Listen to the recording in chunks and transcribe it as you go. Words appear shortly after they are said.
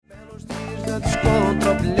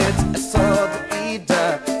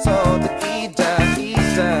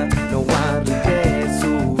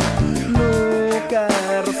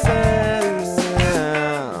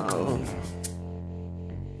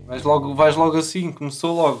vais logo assim,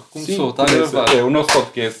 começou, está a gravar. É o nosso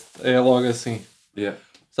podcast. É logo assim. Yeah.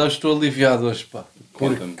 Sabes, estou aliviado hoje, pá.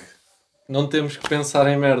 Conta-me. Não temos que pensar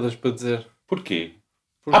em merdas para dizer. Porquê?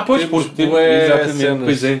 Porque temos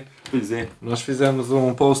exatamente. cenas. Pois é. Nós fizemos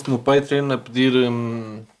um post no Patreon a pedir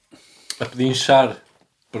inchar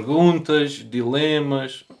perguntas,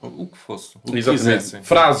 dilemas, o que fosse. O que Exatamente. quisessem.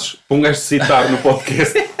 Frases. Para um gajo citar no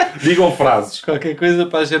podcast. Digam frases. Qualquer coisa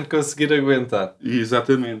para a gente conseguir aguentar.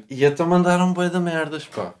 Exatamente. E então mandaram um boi de merdas,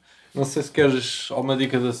 pá. Não sei se queres alguma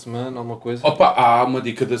dica da semana, alguma coisa. Opa, há uma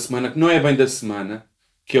dica da semana que não é bem da semana,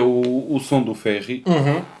 que é o som do ferry.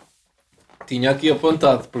 Tinha aqui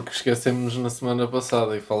apontado, porque esquecemos na semana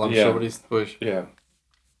passada e falámos sobre isso depois.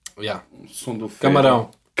 O som do ferry.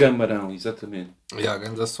 Camarão, exatamente.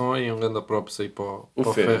 Grande som e um grande props aí para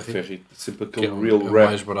o ferry. ferry. Sempre Que aquele é real o rap.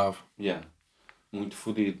 mais bravo. Muito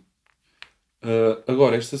fodido.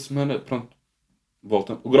 Agora, esta semana, pronto,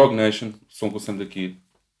 volta. O Grog Nation, som com o Sam daqui.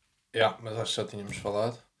 Mas acho que já tínhamos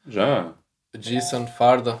falado. Já. Jason,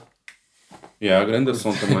 Farda. Grande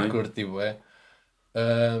som também. Curti bué.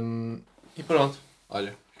 E pronto,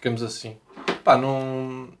 olha, ficamos assim. Pá,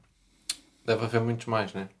 não... Deve haver muitos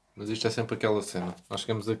mais, né? Mas isto é sempre aquela cena. Nós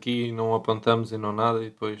chegamos aqui e não apontamos e não nada e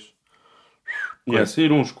depois...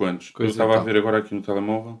 Saíram uns quantos. Eu estava a ver agora aqui no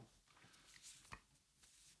telemóvel.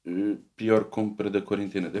 Pior compra da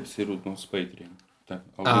quarentena. Deve ser o nosso Patreon. Tá?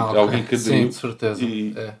 Alguém que aderiu. Sim, de certeza.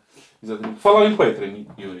 Exatamente. Fala em Patreon,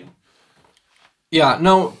 Yuri.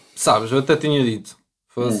 Não, sabes, eu até tinha dito.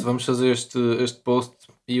 Vamos fazer este post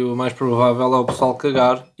e o mais provável é o pessoal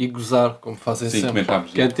cagar e gozar, como fazem sempre.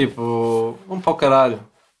 Que é tipo, vamos para o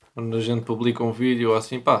caralho. Quando a gente publica um vídeo ou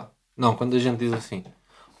assim, pá. Não, quando a gente diz assim,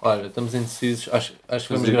 olha, estamos indecisos, acho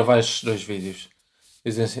que vamos gravar estes 2 vídeos.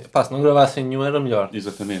 Dizem assim, pá, se não gravassem nenhum era melhor.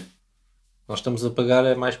 Exatamente. Nós estamos a pagar,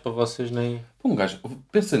 é mais para vocês nem... Um gajo,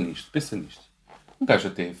 pensa nisto. Um gajo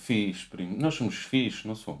até é fixe, primo. Nós somos fixe,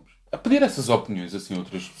 não somos. A pedir essas opiniões assim a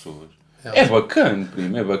outras pessoas. É bacana,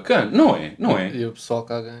 primo, é bacana. Não é? E o pessoal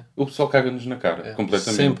caga. O pessoal caga-nos na cara,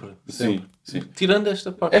 completamente. Sempre. Sim. Tirando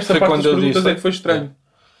esta parte. Esta parte das perguntas é que foi estranho.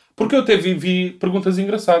 Porque eu até vi perguntas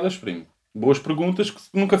engraçadas, primo. Boas perguntas que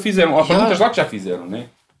nunca fizeram. Há perguntas lá que já fizeram, né?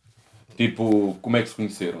 Tipo, como é que se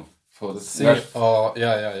conheceram? Foda-se. Sim.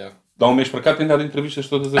 Dá um mês para cá, tem dado entrevistas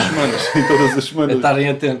todas as semanas. todas as semanas. Estarem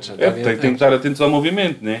atentos. Tem que estar atentos ao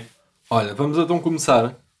movimento, né? Olha, vamos então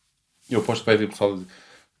começar. Eu aposto que vai haver pessoal a dizer,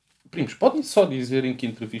 primos, podem só dizer em que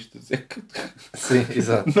entrevistas é que... Sim,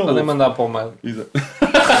 exato. Podem mandar para o mail. Exato.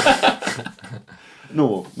 Não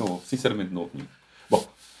houve. Sinceramente não houve.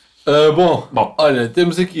 Bom, olha,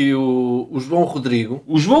 temos aqui o João Rodrigo.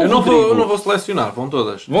 Eu não vou selecionar, vão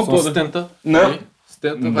todas. Vão todas. 70. Não.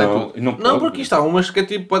 70 vai tudo. Não, porque isto há umas que é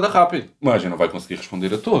tipo pode dar rápido. Mas a gente não vai conseguir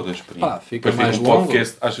responder a todas. Pá, fica mais longo.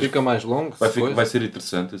 Fica mais longo. Vai ser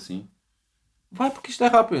interessante assim. Vai, porque isto é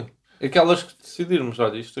rápido. Aquelas que decidirmos,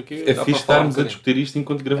 olha, isto aqui... É fixe estarmos a discutir isto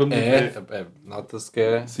enquanto gravamos. Nota-se que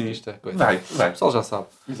é... Sim. Isto é coisa. Vai. O pessoal já sabe.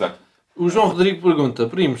 Exato. O João Rodrigo pergunta,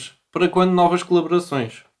 primos, para quando novas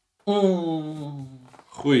colaborações?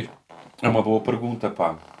 Rui. É uma boa pergunta,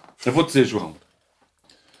 pá. Eu vou dizer, João.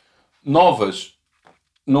 Novas.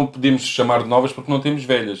 Não podemos chamar de novas porque não temos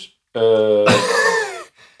velhas.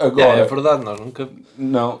 Agora... É verdade, nós nunca...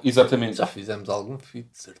 Não, exatamente. Já fizemos algum feat,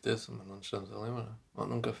 de certeza, mas não nos estamos a lembrar. Não,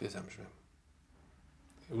 nunca fizemos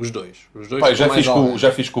mesmo. Os dois. Pai,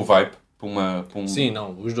 já fiz com o Vibe. Sim,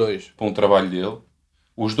 não, os dois. Para um trabalho dele.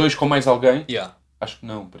 Os dois com mais alguém? Acho que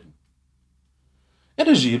não, primo.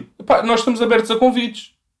 Era giro. Pá, nós estamos abertos a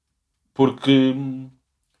convites. Porque...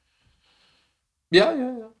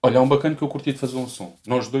 Olha, é um bacana que eu curti de fazer um som.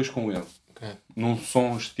 Nós dois com ele. Num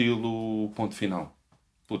som estilo ponto final.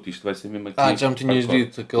 Puto, isto vai ser mesmo aqui. Já me tinhas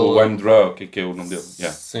dito. Aquele... O I'm Drunk, que é o nome dele.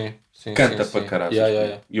 Sim. Canta para caralho.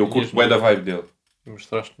 E eu curto bué da vibe dele.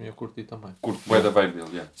 Mostraste-me e eu curti também. Curto bué da vibe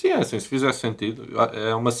dele, Sim, é assim, se fizer sentido.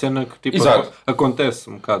 É uma cena que tipo acontece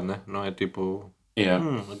um bocado, né? Não é tipo...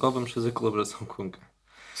 agora vamos fazer colaboração com quem?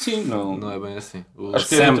 Sim, não. Não é bem assim. O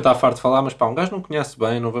Sam está farto de falar, mas pá, um gajo não conhece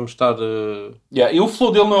bem, não vamos estar... E o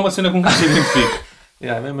flow dele não é uma cena com que se identifique.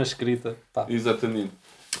 A mesma escrita. Pá. Exatamente.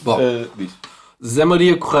 Bom, diz. Zé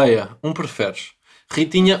Maria Correia, preferes?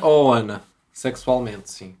 Ritinha ou Ana? Sexualmente,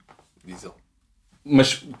 sim, diz ele.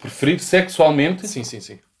 Mas preferir sexualmente?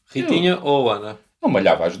 Sim. Ritinha ou Ana? Não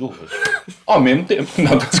malhava as duas. Ao mesmo tempo.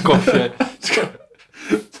 Não, desconfiei.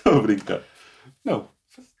 Estou a brincar. Não.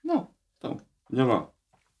 Então, olha lá.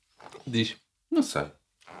 Diz. Não sei.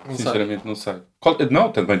 Sinceramente não sei.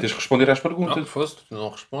 Não, também tens de responder às perguntas. Não, fosse, não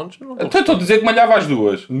respondes, não então estou a dizer que malhava as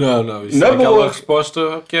duas. Não, isso é aquela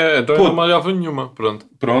resposta que é, então eu não malhava nenhuma. Pronto.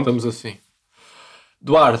 Pronto. Estamos assim.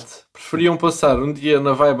 Duarte, preferiam passar um dia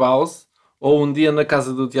na Vibe House ou um dia na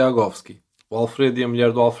casa do Tiagovski? O Alfredo e a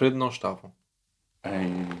mulher do Alfredo não estavam.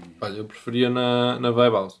 Olha, eu preferia na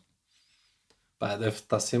Vibe House. Pá, deve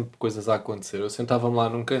estar sempre coisas a acontecer. Eu sentava-me lá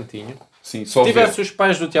num cantinho. Sim, se tivesse os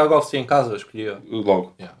pais do Tiagovski em casa, eu escolhia.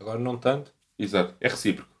 Logo. Agora não tanto. Exato. É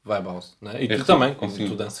recíproco. Vibe House, né? E tu também, como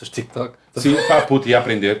tu danças TikTok. Sim, pá, puto, e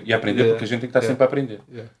aprender porque a gente tem que estar sempre a aprender.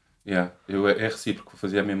 É recíproco,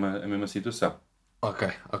 fazia a mesma situação. Ok.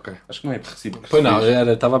 Acho que não é recíproco. Pois não,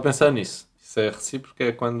 estava a pensar nisso. Isso é recíproco,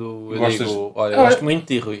 é quando eu digo, olha, eu gosto muito de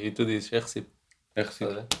ti, Rui, e tu dizes, é recíproco. É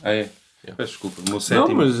recíproco. É? Peço desculpa, o meu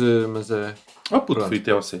sétimo. Não, mas é... puto, fui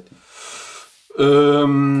até ao sétimo.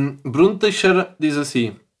 Bruno Teixeira diz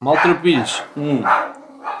assim, maltrapilhos.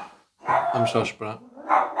 Vamos só esperar.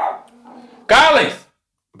 Calem-se!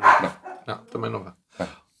 Não, também não vai.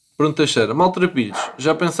 Bruno Teixeira, maltrapilhos,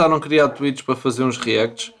 já pensaram criar tweets para fazer uns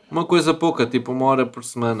reacts? Uma coisa pouca, tipo 1 hora por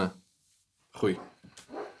semana. Rui.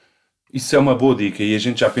 Isso é uma boa dica e a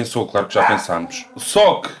gente já pensou, claro que já pensámos.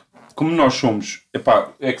 Só que, como nós somos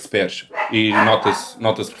experts e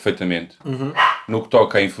nota-se perfeitamente no que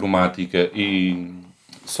toca à informática e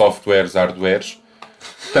softwares, hardwares,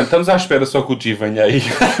 portanto, estamos à espera só que o G venha aí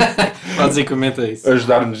basicamente é isso.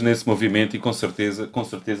 Ajudar-nos nesse movimento e com certeza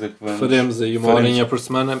que vamos... Faremos aí uma horinha por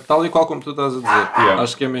semana, tal e qual como tu estás a dizer.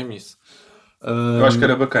 Acho que é mesmo isso. Eu acho que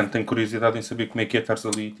era bacana, tenho curiosidade em saber como é que é estares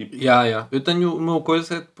ali. Tipo... Eu tenho uma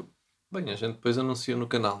coisa, bem, a gente depois anuncia no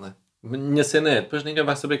canal, né? Minha cena é, depois ninguém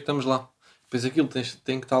vai saber que estamos lá. Depois aquilo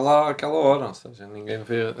tem que estar lá àquela hora, ou seja, ninguém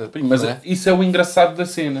vê... Mas isso é o engraçado da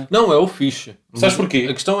cena. Não, é o fixe. Sabes porquê?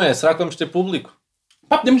 A questão é, será que vamos ter público?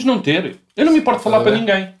 Podemos não ter. Eu não me importo falar para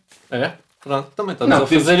ninguém. É? Pronto, também estamos a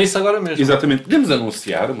fazer isso agora mesmo. Exatamente. Podemos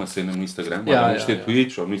anunciar uma cena no Instagram, ou vamos ter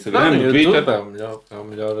tweets, ou no Instagram, no Twitter. É o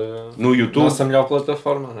melhor... No YouTube. Nossa melhor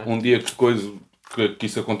plataforma, não é? Um dia que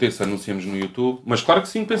isso aconteça, anunciamos no YouTube. Mas claro que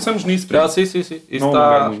sim, pensamos nisso. Sim. Isso não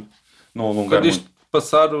alongar muito. Não alongar quando isto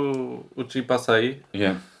passar, o G passa aí.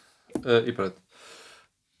 E pronto.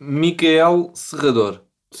 Micael Serrador.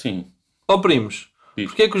 Sim. Primos,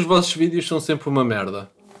 porquê é que os vossos vídeos são sempre uma merda?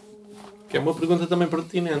 Que é uma pergunta também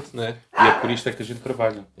pertinente, não é? E é por isto é que a gente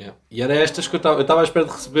trabalha. E era estas que eu estava à espera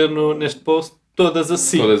de receber neste post, todas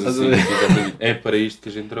assim. Exatamente. É para isto que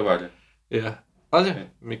a gente trabalha. Olha,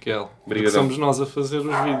 Micael, somos nós a fazer os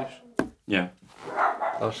vídeos.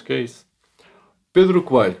 Acho que é isso. Pedro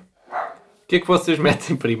Coelho, o que é que vocês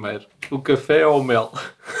metem primeiro? O café ou o mel?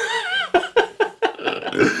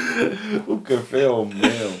 O café ou o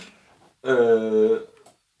mel?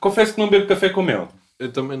 Confesso que não bebo café com mel. Eu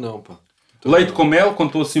também não, pá. Leite com mel, quando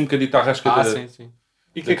estou assim um bocadinho à rasca sim.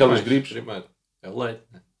 E que aquelas gripes? Primeiro, é o leite,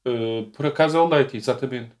 né? Por acaso é o leite,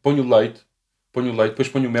 exatamente. Ponho o leite, depois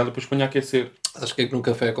ponho o mel e depois ponho a aquecer. Acho que no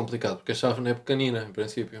café é complicado, porque a chave não é pequenina, em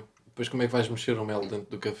princípio. Depois como é que vais mexer o mel dentro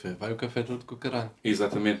do café? Vai o café todo com o caralho.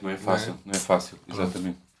 Exatamente, não é fácil. Não é fácil,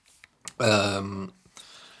 exatamente.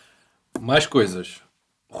 Mais coisas.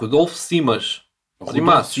 Rodolfo Simas.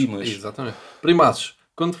 Primaços. Exatamente. Primaços,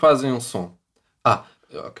 quando fazem um som.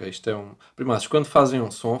 Ok, isto é um... Primaços, quando fazem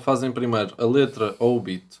um som, fazem primeiro a letra ou o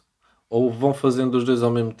beat. Ou vão fazendo os dois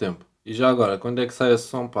ao mesmo tempo. E já agora, quando é que sai esse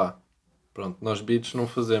som, pá? Pronto, nós beats não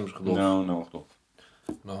fazemos, Rodolfo. Não, Rodolfo.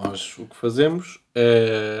 Nós o que fazemos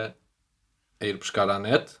é ir buscar à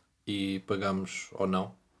net e pagamos ou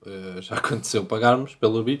não. Já aconteceu pagarmos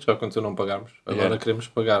pelo beat, já aconteceu não pagarmos. Agora queremos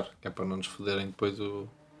pagar, que é para não nos foderem depois o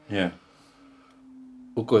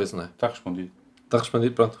coisa, não é? Está respondido. Está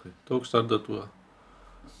respondido? Pronto, Rui. Estou a gostar da tua...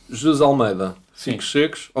 José Almeida. Ficos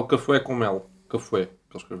secos ou café com mel? Café.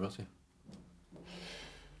 Que ele escreveu assim.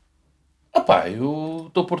 Eu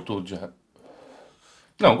estou por tudo já.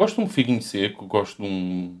 Não, gosto de um figuinho seco, gosto de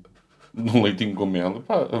um leitinho com mel.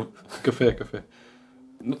 Café.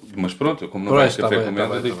 Mas pronto, como não vai café com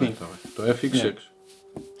mel, então é figos secos.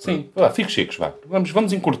 Sim, figos secos, vá.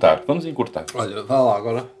 Vamos encurtar. Olha, vá lá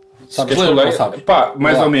agora. Sabes ler ou não sabes?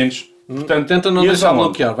 Mais ou menos. Portanto, tenta não deixar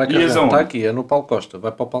bloquear. Vai carregar. Está aqui, é no Paulo Costa.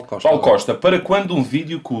 Vai para o Paulo Costa. Paulo Costa, para quando um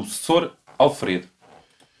vídeo com o Sr. Alfredo?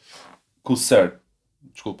 Com o Sir.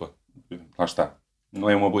 Desculpa. Lá está. Não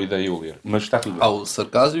é uma boa ideia eu ler. Mas está tudo bem. O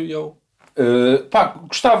sarcásio e ao...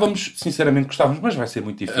 Gostávamos, sinceramente gostávamos, mas vai ser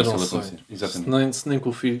muito difícil acontecer. Exatamente. Se nem com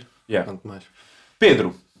o filho. Quanto mais.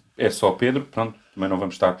 Pedro. É só Pedro. Pronto, também não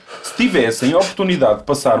vamos estar. Se tivessem a oportunidade de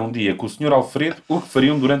passar um dia com o Sr. Alfredo, o que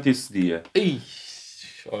fariam durante esse dia?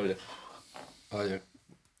 Olha,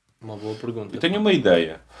 uma boa pergunta. Eu tenho uma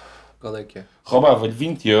ideia. Qual é que é? Roubava-lhe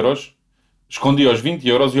 20 euros, escondia os 20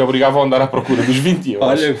 euros e obrigava a andar à procura dos 20 euros.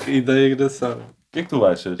 Olha, que ideia engraçada. O que é que tu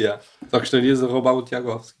achas? Só que estarias a roubar o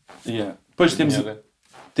Tiagovski. Depois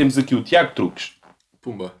temos aqui o Tiago Truques.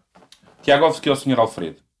 Pumba. Tiagovski ou Sr.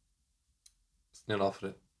 Alfredo? Sr.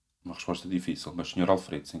 Alfredo. Uma resposta difícil, mas Sr.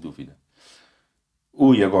 Alfredo, sem dúvida.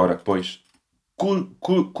 Ui, agora, pois.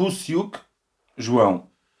 Kusiuk, João.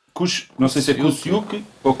 Não sei se é Kusiuk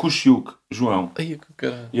ou Kusiuk, João. Ai, que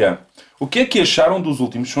caralho. Yeah. O que é que acharam dos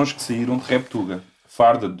últimos sons que saíram de Reptuga?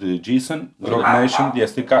 Farda de Jason, Grog Nation de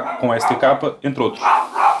STK, com STK, entre outros.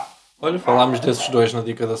 Olha, falámos desses dois na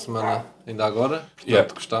dica da semana ainda agora.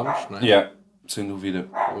 Portanto, gostámos, não é? Yeah. Sem dúvida.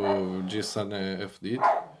 O Jason é fedido.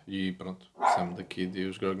 E pronto, o Sam da Kid e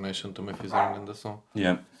os Grog Nation também fizeram grande som.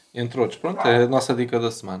 Yeah. Entre outros. Pronto, é a nossa dica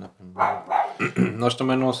da semana. Nós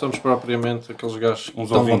também não somos propriamente aqueles gajos que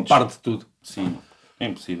estão a par de tudo. Sim, é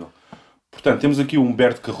impossível. Portanto, temos aqui o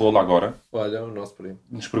Humberto Carrola agora. Olha, o nosso primo.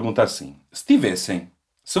 Nos pergunta assim.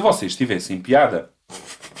 Se vocês tivessem piada,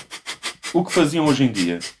 o que faziam hoje em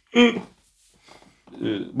dia?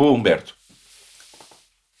 Boa, Humberto.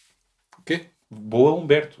 O quê? Boa,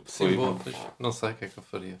 Humberto. Sim, boa. Não sei o que é que eu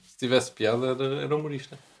faria. Se tivesse piada, era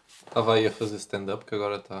humorista. Estava aí a fazer stand-up, que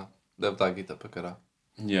agora deve dar guita para caralho.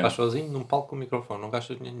 Yeah. Estás sozinho num palco com o microfone, não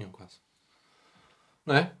gastas dinheiro nenhum quase.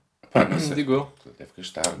 Não é? Pá, não sei. Digo eu. Deve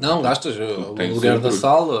gastar. Não, gastas o lugar da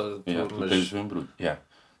sala. Tu tens o embrulho.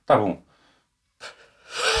 Tá bom.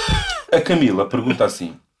 A Camila pergunta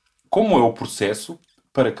assim. Como é o processo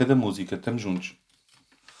para cada música? Estamos juntos.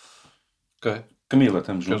 Ok. Camila,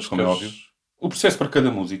 estamos juntos, como é óbvio. O processo para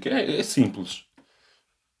cada música é simples.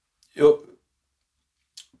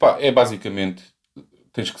 É basicamente,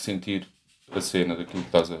 tens que sentir a cena daquilo que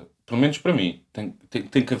estás a... Pelo menos para mim.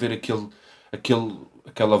 Tem que haver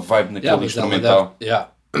aquela vibe naquele instrumental.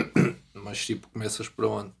 Mas tipo, começas por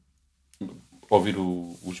onde? Ouvir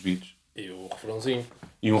os beats. E o refrãozinho.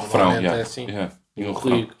 E um refrão, é assim. E um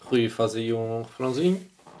Rui faz aí um refrãozinho.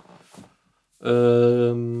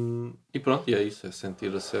 E pronto, e é isso. É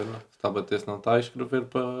sentir a cena. Se está a bater, se não está, e escrever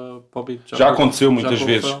para o beat. Já aconteceu muitas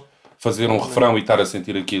vezes fazer um refrão e estar a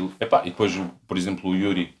sentir aquilo. E depois, por exemplo, o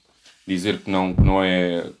Yuri dizer que não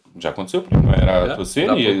é... Já aconteceu, porque não era a tua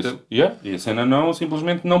cena e a cena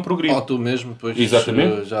simplesmente não progride. Ou tu mesmo, depois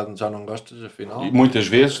já não gostas, afinal. E muitas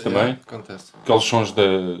vezes também. Acontece. Aqueles sons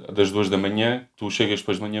das 2 da manhã, tu chegas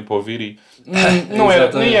depois de manhã para ouvir e... Não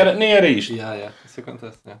era, nem era isto. Isso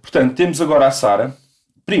acontece. Portanto, temos agora a Sara.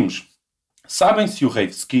 Primos, sabem se o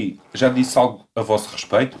Rave Ski já disse algo a vosso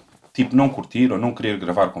respeito? Tipo, não curtir ou não querer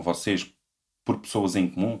gravar com vocês por pessoas em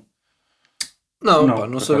comum?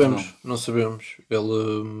 Não sabemos. Não sabemos.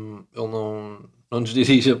 Ele não nos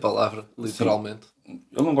dirige a palavra, literalmente. Sim.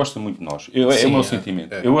 Ele não gosta muito de nós. É o meu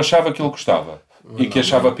sentimento. Eu achava que ele gostava. E que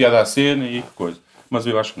achava piada à cena e que coisa. Mas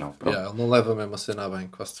eu acho que não. Ele não leva mesmo a cena bem,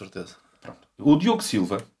 com certeza. Pronto. O Diogo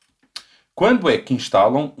Silva. Quando é que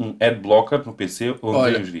instalam um adblocker no PC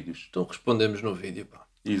onde vêem os vídeos? Então respondemos no vídeo. Pá.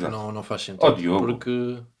 Exato. Não faz sentido. Diogo.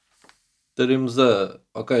 Porque... estaremos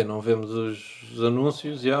ok, não vemos os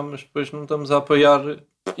anúncios, mas depois não estamos a apoiar.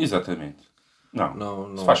 Exatamente.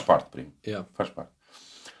 Não. Isso faz parte, primo. Faz parte.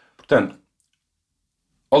 Portanto,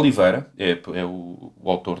 Oliveira é o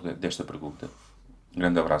autor desta pergunta.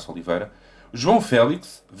 Grande abraço, Oliveira. João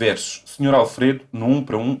Félix versus Sr. Alfredo no 1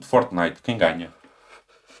 para 1 de Fortnite. Quem ganha?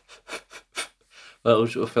 O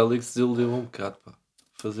João Félix desiludiu um bocado, pá.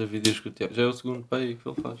 Fazer vídeos com o Tiago. Já é o segundo pai que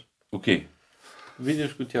ele faz. O quê?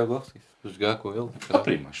 Vídeos com o Tiago gosta de jogar com ele.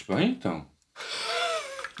 Primo, mas bem, então.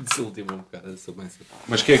 Desiludiu-me um bocado, essa bem.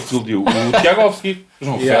 Mas quem é que desiludiu? O Tiagovski?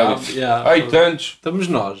 João Félix? Ai, tantos. Estamos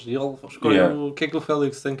nós. E ele escolhe o que é que o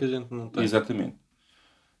Félix tem que a gente não tem. Exatamente.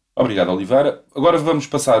 Obrigado, Oliveira. Agora vamos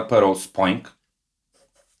passar para o Spoink.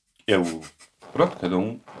 Pronto, cada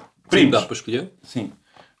um. Primos. Dá para escolher? Sim.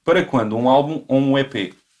 Para quando um álbum ou um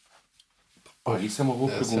EP? Isso é uma boa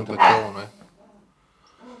pergunta. Sempre aquela, não é?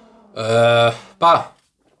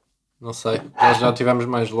 Não sei. Já estivemos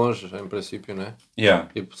mais longe, em princípio, não é?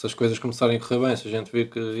 Tipo, se as coisas começarem a correr bem, se a gente vê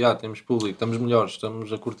que temos público, estamos melhores,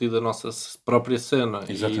 estamos a curtir a nossa própria cena.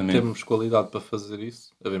 Exatamente. E temos qualidade para fazer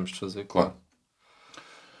isso, devemos de fazer, claro.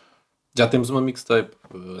 Já temos uma mixtape,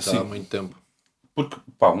 há muito tempo. Porque,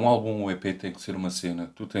 um álbum ou um EP tem que ser uma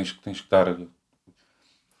cena. Tu tens que estar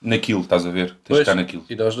naquilo, estás a ver? Tens que estar naquilo.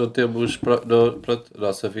 E nós não temos... A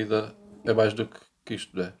nossa vida é mais do que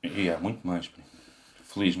isto, não é? E há muito mais,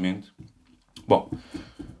 felizmente. Bom,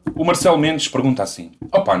 o Marcelo Mendes pergunta assim.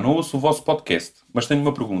 Não ouço o vosso podcast, mas tenho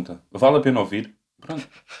uma pergunta. Vale a pena ouvir? Pronto.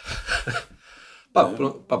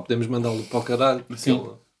 Podemos mandá-lo para o caralho. Sim.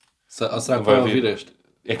 Ou será que vai ouvir este?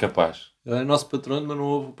 É capaz. Ele é nosso patrono, mas não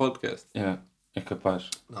ouve o podcast. É capaz.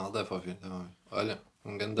 Não, deve ouvir. Olha,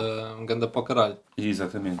 um ganda para o caralho.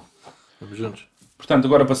 Exatamente. Vamos juntos. Portanto,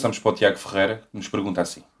 agora passamos para o Tiago Ferreira, que nos pergunta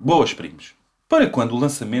assim. Boas, primos. Para quando o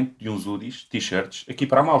lançamento de uns hoodies, t-shirts, aqui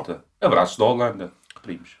para a malta. Abraços da Holanda,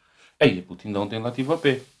 primos. Ei, a Putin de ontem lá tive a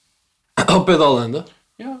pé. Ao pé da Holanda?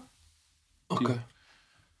 Yeah. Ok.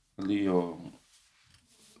 Ali ao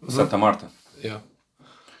Santa Marta. Yeah.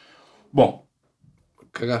 Bom.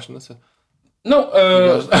 Cagaste, não sei. Não,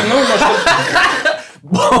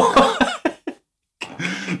 Bom.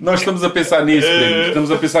 Nós estamos a pensar nisso, primo.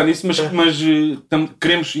 Estamos a pensar nisso, mas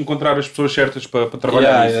queremos encontrar as pessoas certas para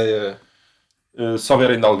trabalhar nisso. Se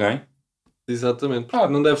houverem de alguém. Exatamente.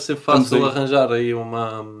 Não deve ser fácil arranjar aí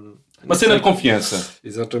uma cena de confiança.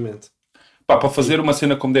 Exatamente. Para fazer uma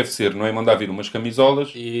cena como deve ser, não é mandar vir umas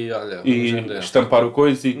camisolas e estampar o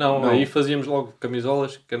coisa e... Não, aí fazíamos logo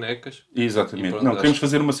camisolas, canecas. Exatamente. Pronto, queremos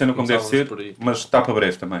fazer uma cena como deve ser, mas está para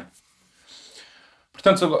breve também.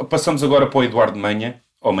 Portanto, passamos agora para o Eduardo Manha,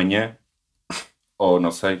 ou Manhã, ou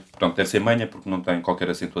não sei, pronto, deve ser Manha porque não tem qualquer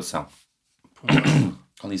acentuação.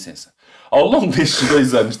 Com licença. Ao longo destes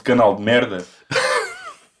 2 anos de canal de merda,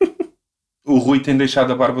 o Rui tem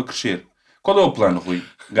deixado a barba crescer. Qual é o plano, Rui?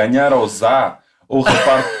 Ganhar ao Zá ou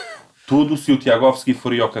rapar tudo se o Tiagovski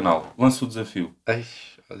for ir ao canal? Lança o desafio. Ai,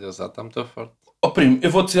 olha, o Zá está muito forte. Primo,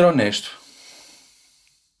 eu vou-te ser honesto.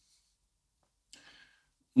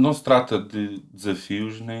 Não se trata de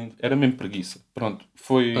desafios, nem... Era mesmo preguiça. Pronto,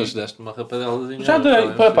 foi... Mas deste uma rapadelazinha. Já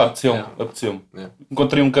dei. Apeteceu-me.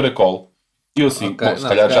 Encontrei um caracol. E eu assim, okay. Se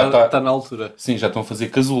calhar já está... Está na altura. Sim, já estão a fazer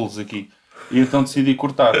casulos aqui. E então decidi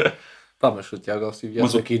cortar. Mas se o Tiago se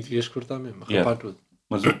viesse aqui, devias cortar mesmo. Rapar tudo.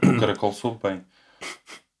 Mas o caracol soube bem.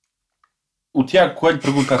 O Tiago Coelho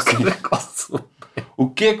pergunta assim... O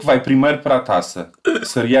que é que vai primeiro para a taça?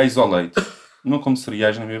 Cereais ou leite? Não como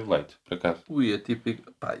cereais nem bebo leite, por acaso. Ui, é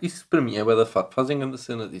típico. Pá, isso para mim é bué da fato. Fazem grande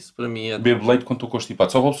cena disso. Para mim é... Bebo leite quando estou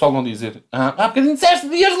constipado. Só para o pessoal não dizer... Há bocadinho disseste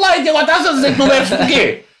dias de leite e agora estás a dizer que não bebes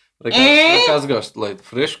porquê? Por acaso gosto de leite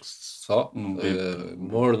fresco, só.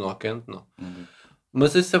 Morno ou quente, não.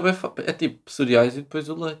 Mas isso é tipo cereais e depois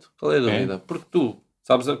o leite. Qual é a dúvida? Porque tu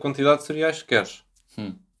sabes a quantidade de cereais que queres.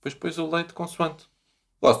 Depois o leite consoante.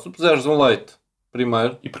 Se tu puseres um leite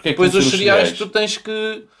primeiro, e porquê depois os cereais tu tens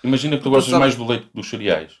que... Imagina que tu gostas mais do leite dos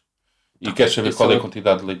cereais. E queres saber qual é a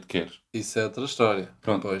quantidade de leite que queres. Isso é outra história.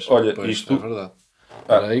 Pronto, olha, isto é verdade.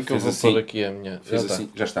 Espera aí que eu vou pôr aqui a minha...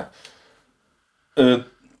 Já está.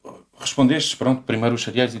 Respondeste, pronto, primeiro os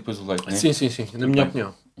cereais e depois o leite, não é? Sim, na minha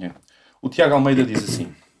opinião. O Tiago Almeida diz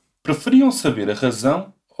assim: preferiam saber a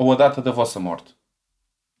razão ou a data da vossa morte?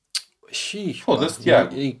 Foda-se,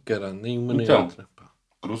 Tiago. Ei, caralho, nenhuma nem outra.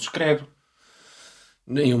 Cruzes credo.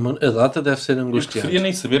 Nenhuma. A data deve ser angustiante. Eu preferia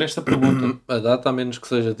nem saber esta pergunta. A data, a menos que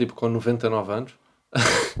seja tipo com 99 anos,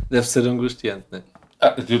 deve ser angustiante, não é?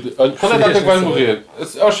 Quando é a data que vais morrer?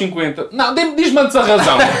 Aos 50? Não, diz-me antes a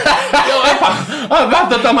razão. A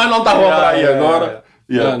data também não estava para aí agora.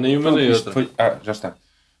 Nenhuma nem outra. Já está.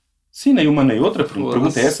 Sim, nem uma nem outra. A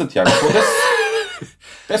pergunta é essa, Tiago. Foda-se.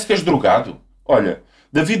 Parece que és drogado. Olha,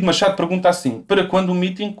 David Machado pergunta assim: para quando um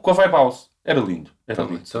meeting com a Vibe House? Era lindo. Era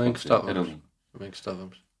lindo. Então em que estávamos? Era lindo. Também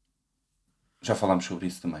gostávamos. Já falámos sobre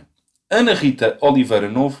isso também. Ana Rita Oliveira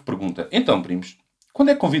Novo pergunta: então, primos, quando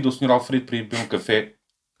é que convida o Sr. Alfredo para ir beber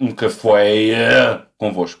um café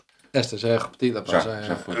convosco? Esta já é repetida, pá,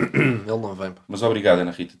 já foi. Ele não vem. Pá. Mas obrigado,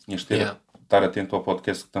 Ana Rita. Tinhas de estar atento ao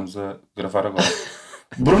podcast que estamos a gravar agora.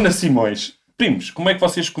 Bruna Simões. Primos, como é que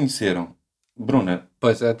vocês conheceram? Bruna.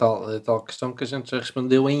 Pois é tal questão que a gente já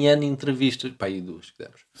respondeu em N entrevistas. Pá, aí 2 que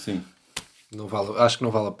demos. Sim. Acho que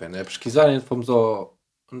não vale a pena. É pesquisarem, fomos ao...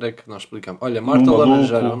 Onde é que nós explicamos? Olha, Marta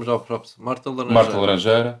Laranjeira. Vamos ao próprio. Marta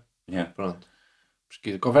Laranjeira. Pronto.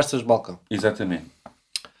 Pesquisa. Conversas de balcão. Exatamente.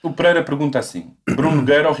 O Pereira pergunta assim: Bruno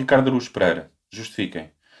Nogueira ou Ricardo Araújo Pereira?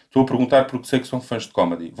 Justifiquem. Estou a perguntar porque sei que são fãs de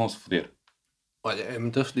comedy. Vão-se foder. Olha, é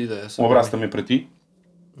muito fedida essa. Um abraço também para ti.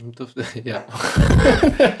 Muito fedida.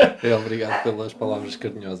 Obrigado pelas palavras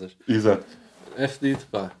carinhosas. Exato. É fedido,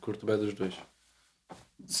 pá. Curto bem dos dois.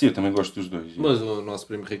 Sim, eu também gosto dos dois. Mas o nosso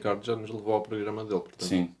primo Ricardo já nos levou ao programa dele. Portanto,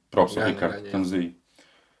 sim, próprio Ricardo. Estamos aí.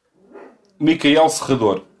 Micael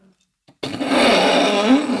Serrador.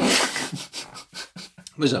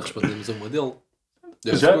 Mas já respondemos a uma dele.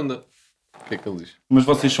 É a segunda. O que é que ele diz? Mas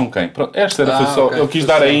vocês são quem? Pronto, esta era, foi só... Okay, eu quis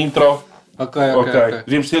dar a intro. Ok.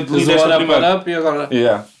 Devíamos ter lido esta primeiro. E agora...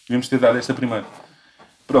 Devíamos ter dado esta primeiro.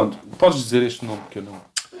 Pronto, podes dizer este nome que eu não...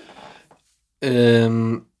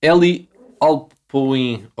 Eli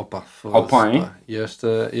Alpoin. Opa, Alpoin. E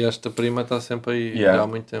esta prima está sempre aí há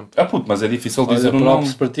muito tempo. Puto, mas é difícil dizer o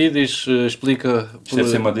nome. Para ti, explica... Deve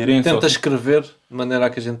ser madeirense. Tenta escrever de maneira a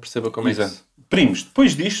que a gente perceba como é isso. Primos,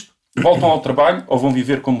 depois disto, voltam ao trabalho ou vão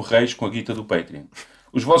viver como reis com a guita do Patreon?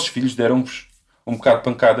 Os vossos filhos deram-vos um bocado de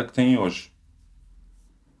pancada que têm hoje.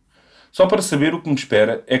 Só para saber o que me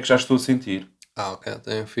espera é que já estou a sentir. Ok.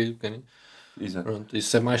 Tenho um filho pequenino. Exato. Pronto,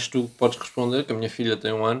 isso é mais tu que podes responder, que a minha filha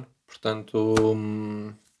tem 1 ano. Portanto,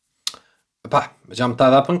 já me está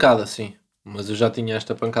a dar pancada, sim. Mas eu já tinha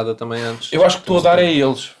esta pancada também antes. Eu acho que estou a dar a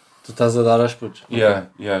eles. Tu estás a dar às putos.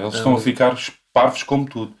 Eles estão a ficar parvos como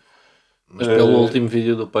tudo. Mas pelo último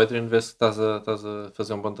vídeo do Patreon, vê se estás a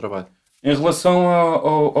fazer um bom trabalho. Em relação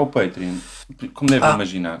ao Patreon, como devem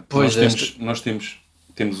imaginar, nós tínhamos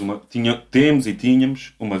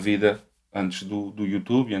uma vida antes do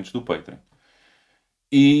YouTube e antes do Patreon.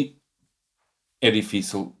 E é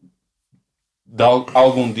difícil de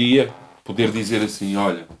algum dia poder dizer assim,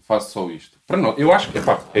 olha, faço só isto. Para nós, eu acho que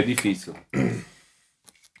é difícil.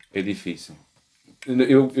 É difícil.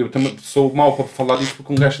 Eu também sou mau para falar disto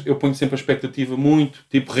porque um gajo, eu ponho sempre a expectativa muito,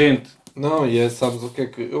 tipo rente. Não, sabes o que é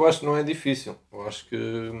que... Eu acho que não é difícil. Eu acho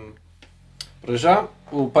que... Para já,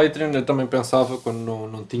 o Patreon, eu também pensava, quando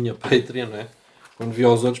não tinha Patreon, né? Quando via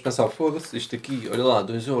os outros, pensava, foda-se, isto aqui, olha lá,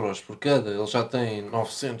 2€ por cada, ele já tem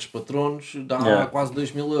 900 patronos, dá quase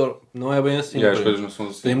 2.000 euros. Não é bem assim. As coisas não são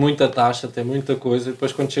assim. Tem muita taxa, tem muita coisa, e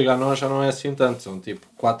depois quando chega a nós já não é assim tanto, são tipo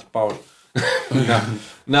 4 paus.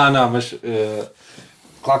 não, mas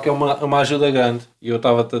claro que é uma ajuda grande. E eu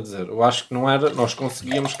estava-te a dizer, eu acho que não era, nós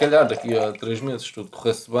conseguíamos, se calhar, daqui a 3 meses, se tudo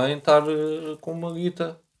corresse bem, estar com uma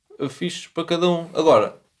guita fixe para cada um.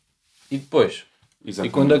 Agora, e depois?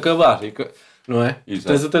 Exatamente. E quando acabar, não é? Tu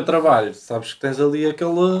tens o teu trabalho, sabes que tens ali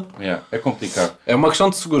aquele... É complicado. É uma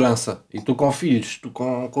questão de segurança. E tu com filhos, tu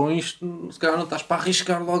com isto, se calhar não estás para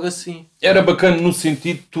arriscar logo assim. Era bacana no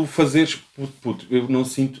sentido de tu fazeres... Puto, eu não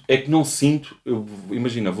sinto... É que não sinto...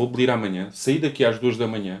 Imagina, vou beber amanhã, sair daqui às 2 da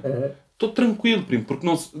manhã, estou tranquilo, primo, porque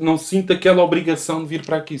não sinto aquela obrigação de vir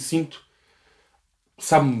para aqui. Sinto...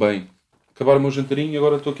 Sabe-me bem. Acabar o meu jantarinho e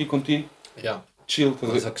agora estou aqui contigo. Chill,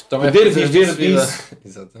 poder viver disso.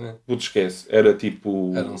 Exatamente. Tu te esquece. Era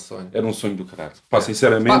tipo... Era um sonho do caralho.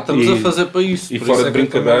 Sinceramente. Estamos a fazer para isso. E fora de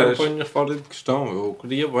brincadeiras. Eu ponho fora de questão. Eu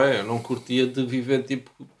queria bem. Eu não curtia de viver tipo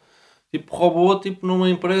robô, tipo numa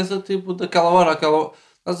empresa, tipo daquela hora,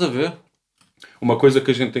 Estás a ver? Uma coisa que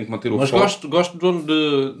a gente tem que manter o foco. Mas gosto de onde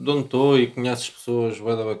estou e conheces pessoas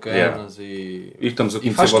bué bacanas e estamos a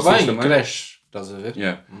conhecer vocês bem, também. Cresces. Estás a ver?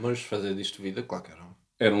 Mas fazer disto vida, claro que era.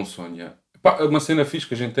 Era um sonho, Uma cena fixe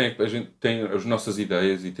que a gente tem as nossas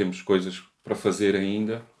ideias e temos coisas para fazer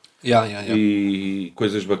ainda. E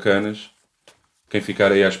coisas bacanas. Quem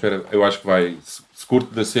ficar aí à espera, eu acho que vai... Se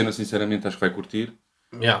curte da cena, sinceramente, acho que vai curtir.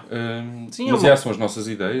 Sim, mas são as nossas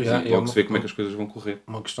ideias e logo se vê como é que as coisas vão correr.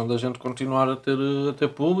 Uma questão da gente continuar a ter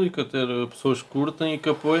público, a ter pessoas que curtem e que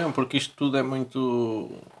apoiam, porque isto tudo é muito...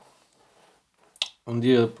 Um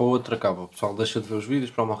dia para o outro acaba. O pessoal deixa de ver os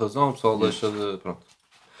vídeos por uma razão, o pessoal deixa de... Pronto.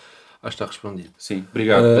 Acho que está respondido. Sim,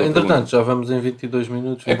 obrigado. Entretanto, já vamos em 22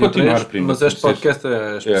 minutos, 23, continuar, primo, mas este podcast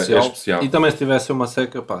é especial. É especial. E também se tivesse uma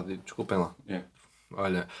seca, desculpem lá.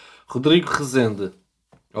 Olha, Rodrigo Rezende,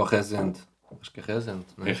 ou Rezende, acho que é Rezende,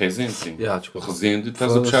 não é? É Rezende, sim. Desculpa. Rezende,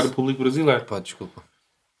 estás a puxar o público brasileiro. Desculpa.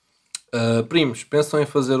 Primos, pensam em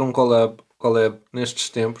fazer um collab nestes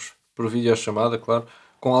tempos, por videochamada, claro,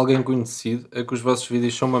 com alguém conhecido, é que os vossos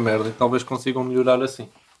vídeos são uma merda e talvez consigam melhorar assim.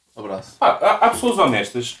 Abraço. Há pessoas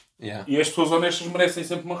honestas e as pessoas honestas merecem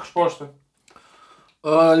sempre uma resposta.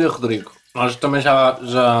 Olha, Rodrigo, nós também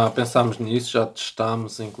já pensámos nisso, já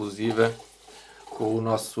testámos inclusive com o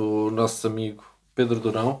nosso amigo Pedro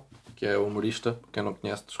Durão, que é humorista, quem não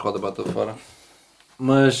conhece, Roda Bata Fora,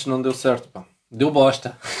 mas não deu certo, deu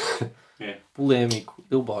bosta. Polémico,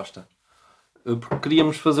 deu bosta. Porque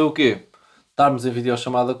queríamos fazer o quê? Estarmos em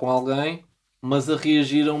videochamada com alguém, mas a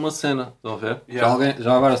reagir a uma cena, estão a ver?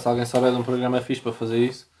 Já agora, se alguém souber de um programa fixe para fazer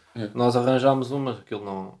isso, nós arranjámos uma, aquilo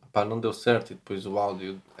não deu certo e depois o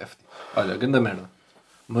áudio é fedido. Olha, grande merda.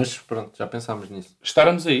 Mas pronto, já pensámos nisso.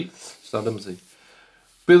 Estávamos aí.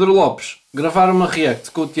 Pedro Lopes, gravar uma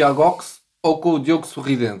react com o Tiago Ox ou com o Diogo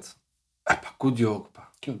Sorridente? Com o Diogo,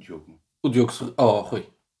 Que é o Diogo? O Diogo Sorridente. Rui.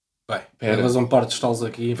 Vai, levas um par de estalos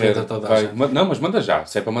aqui e enfrenta toda a gente. Não, mas manda já.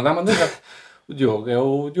 Se é para mandar, manda já. O Diogo é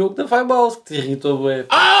o Diogo da Fireballs, que te irritou bem.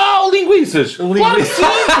 O Linguiças! Claro que sim,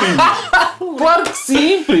 primo! Claro que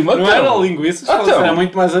sim, primo! Não era o Linguiças, era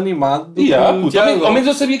muito mais animado do que o Tiago. Ao menos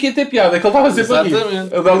eu sabia que ia ter piada, que ele estava sempre aqui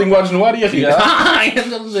a dar linguagens no ar e a rir.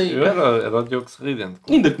 Era o Diogo Sorridente.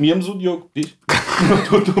 Ainda comíamos o Diogo, diz. Não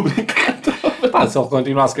estou a brincar. Se ele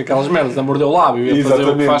continuasse com aquelas merdas a morder o lábio e a fazer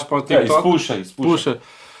o que faz para o TikTok. Isso puxa.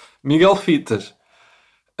 Miguel Fitas.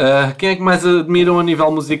 Quem é que mais admiram a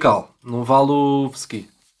nível musical? Não vale o Vski.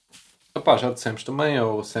 Já dissemos também,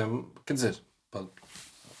 ou Sam, quer dizer,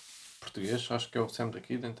 português, acho que é o Sam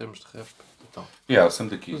daqui, em termos de rap. Então. O Sam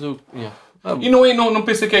daqui. Mas eu, E não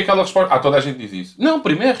pensei que é aquela resposta. Toda a gente diz isso. Não,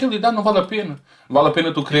 primeiro, a realidade não vale a pena. Não vale a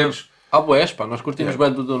pena tu quereres. Há boés, pá, nós curtimos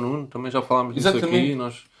bem do Dom Nuno, também já falámos disso aqui.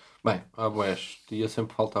 Bem, há boés, ia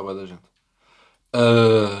sempre faltar bem da gente.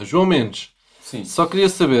 João Mendes. Sim. Só queria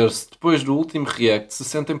saber se depois do último react se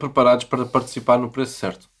sentem preparados para participar no preço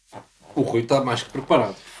certo. O Rui está mais que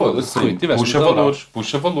preparado. Foda-se, Rui.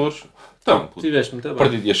 Puxa valores. Então, tiveste muito bem.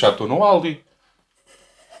 Perdi de achar que estou no Aldi.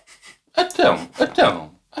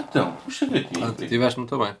 Então, puxa gatinho. Tiveste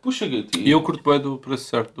muito bem. Puxa gatinho. E eu curto bem do preço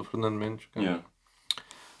certo do Fernando Mendes. Yeah.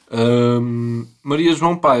 Maria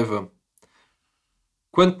João Paiva.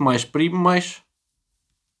 Quanto mais primo, mais...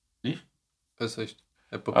 É isto.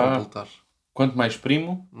 É para completar. Quanto mais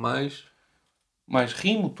primo, mais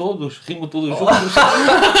rimo todos juntos.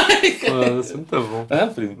 Foda-se, muito bom.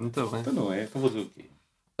 Primo? Muito bem. Então não é, então vou dizer o quê?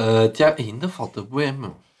 Tiago, ainda falta bué,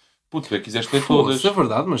 meu. Puto, quiseste ler todas. Isso é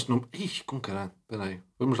verdade, mas não... Ixi, com caralho. Espera aí,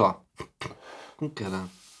 vamos lá. Com caralho.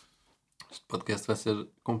 Este podcast vai ser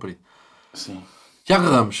comprido. Sim. Tiago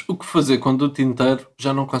Ramos, o que fazer quando o tinteiro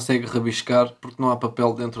já não consegue rabiscar porque não há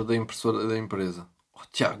papel dentro da impressora da empresa?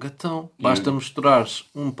 Tiago, então, basta misturares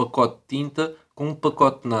um pacote de tinta com um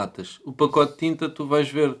pacote de natas. O pacote de tinta tu vais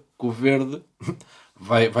ver que o verde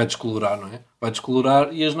vai descolorar, não é? Vai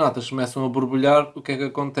descolorar e as natas começam a borbulhar. O que é que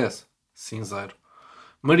acontece? Cinzeiro.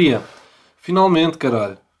 Maria, finalmente,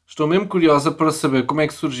 caralho. Estou mesmo curiosa para saber como é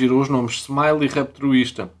que surgiram os nomes Smile e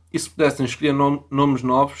Raptruísta. E se pudessem escolher nomes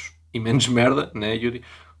novos e menos merda, né, Yuri?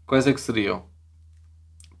 Quais é que seriam?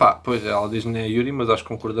 Pá, pois ela diz né, Yuri, mas acho que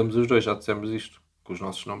concordamos os dois, já dissemos isto. Que os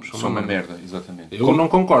nossos nomes são uma merda. Exatamente. Eu não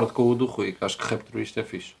concordo com o do Rui, que acho que Raptruísta é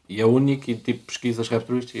fixe. E é único e tipo pesquisas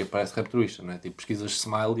Raptruísta e aparece Raptruísta, não é? Tipo pesquisas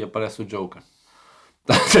Smile e aparece o Joker.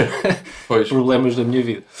 Pois. Problemas da minha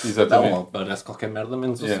vida. Exatamente. Não, aparece qualquer merda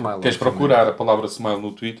menos o Smile. Queres procurar a palavra Smile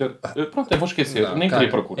no Twitter? Pronto, eu vou esquecer. Nem queria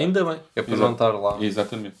procurar. Ainda bem. É para não estar lá.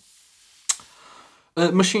 Exatamente.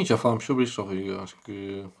 Mas sim, já falámos sobre isto, Rui. Eu acho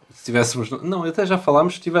que se tivéssemos... Não, até já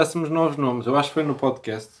falámos se tivéssemos novos nomes. Eu acho que foi no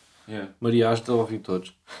podcast. Maria, has de ouvir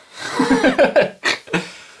todos.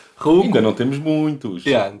 Ainda não temos muitos.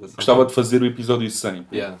 Gostava de fazer o episódio 100.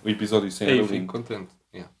 O episódio 100 era lindo. Fico contente.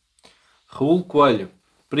 Raul Coelho.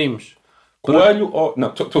 Primos. Coelho ou...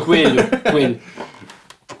 Não, Coelho.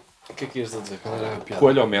 O que é que ias dizer? Qual era a piada?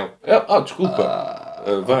 Coelho ou mel? Desculpa.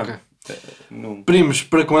 Okay. Primos,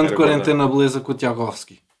 para quando quarentena beleza com o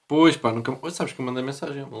Tiagovski? Pois pá, nunca... Sabes que eu mandei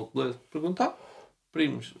mensagem ao beleza. Perguntar.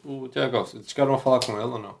 Primos, o Tiagovski. Chegaram a falar com ele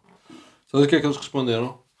ou não? Sabe o que é que eles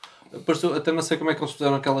responderam? Até não sei como é que eles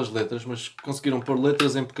fizeram aquelas letras, mas conseguiram pôr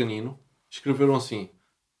letras em pequenino. Escreveram assim.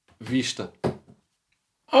 Vista.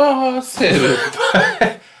 Sério?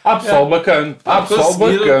 Há pessoal bacana.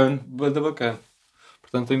 Banda bacana.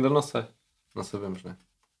 Portanto, ainda não sei. Não sabemos, não é?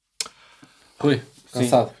 Rui,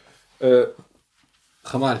 cansado.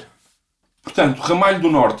 Ramalho. Portanto, Ramalho do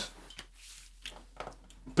Norte.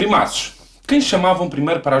 Primaços. Quem chamavam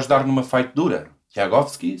primeiro para ajudar numa fight dura?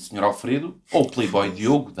 Tiagovski, Sr. Alfredo ou o Playboy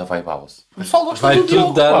Diogo da Vibe House? O pessoal gosta do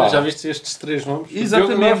Diogo, dar, já viste estes três nomes?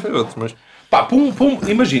 Exatamente. Foi outro, mas... Pá,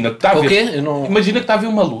 imagina que está a ver... Imagina que está a ver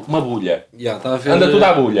uma bulha. Tá a ver... Anda tudo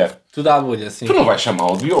à bulha. Tudo à bulha, sim. Tu não vais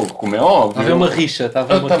chamar o Diogo, como é óbvio. Está a ver uma rixa,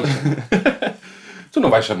 Tu não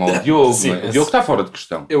vais chamar o Diogo, sim, o Diogo está fora de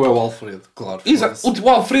questão. Eu é o Alfredo, claro. Exato. O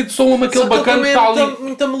Alfredo soa-me aquele bacana que está ali.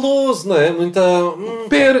 Muito meloso, não é?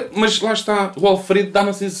 Mas lá está, o Alfredo dá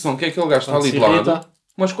uma sensação que é aquele gajo que está ali de lado.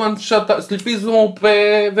 Mas quando já está, se lhe pisam o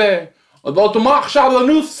pé, velho, dá-te uma rachada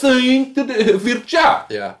no cinto, vir-te já.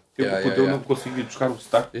 Eu não consigo ir buscar o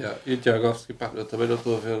sotaque. E o Tiagovski, pá, eu também não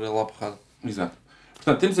estou a ver ele à porrada. Exato.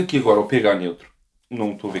 Portanto, temos aqui agora o PH neutro.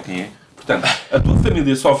 Não estou a ver quem é. Portanto, a tua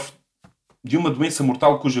família sofre de uma doença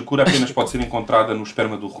mortal cuja cura apenas pode ser encontrada no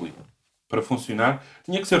esperma do Rui. Para funcionar,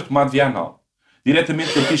 tinha que ser tomado via anal.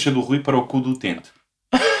 Diretamente da picha do Rui para o cu do utente.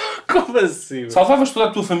 Como assim? Salvavas toda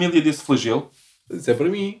a tua família desse flagelo? Isso é para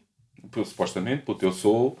mim. Supostamente, porque eu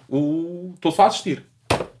sou o... Estou só a assistir.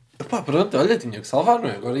 Pá, pronto, olha, tinha que salvar, não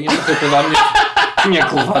é? Agora ia meter para dar Tinha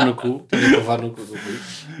que levar no cu. Tinha que levar no cu do Rui.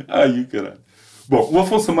 Ai, caralho. Bom, o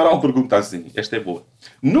Afonso Amaral pergunta assim, esta é boa.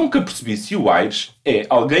 Nunca percebi se o Aires é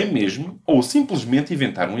alguém mesmo ou simplesmente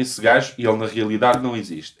inventaram esse gajo e ele na realidade não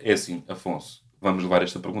existe. É assim, Afonso, vamos levar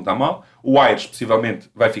esta pergunta a mal. O Aires possivelmente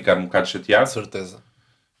vai ficar um bocado chateado. Certeza.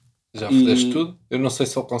 Já fizeste tudo. Eu não sei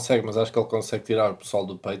se ele consegue, mas acho que ele consegue tirar o pessoal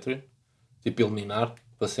do Patreon. Tipo, eliminar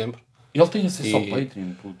para sempre. Ele tem acesso ao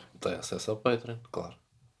Patreon, puto. Tem acesso ao Patreon, claro.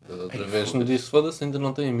 Outra vez me disse, foda-se, ainda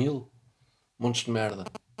não tem 1000. Montes de merda.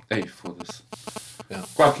 Ei, foda-se.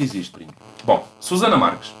 Claro que existe, primo. Bom, Susana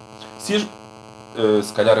Marques.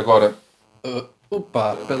 Se calhar agora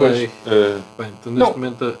Opa, peraí. Bem, tu neste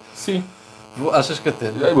momento... Sim. Achas que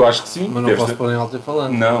atende? Eu acho que sim. Mas não posso pôr em alto e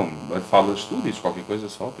falando. Não, falas tu, dizes qualquer coisa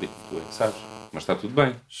só, primo. Tu é que sabes. Mas está tudo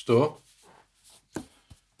bem. Estou.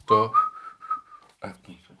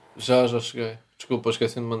 Já cheguei. Desculpa,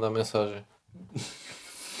 esqueci de mandar mensagem.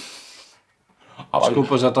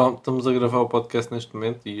 Desculpa, já estamos a gravar o podcast neste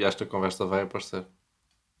momento e esta conversa vai aparecer.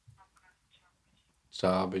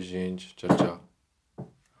 Tchau, beijinhos. Tchau.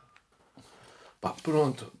 Pá,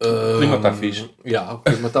 pronto. O clima está fixe. O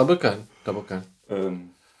clima está bacana.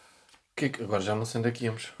 Agora já não sei onde é que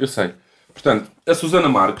íamos. Eu sei. Portanto, a Susana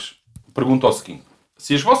Marques pergunta o seguinte.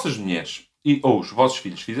 Se as vossas mulheres ou os vossos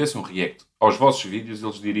filhos fizessem um react aos vossos vídeos,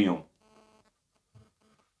 eles diriam...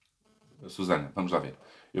 Susana, vamos lá ver.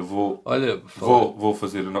 Eu vou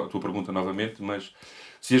fazer a tua pergunta novamente, mas...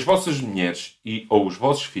 Se as vossas mulheres ou os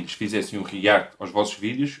vossos filhos fizessem um react aos vossos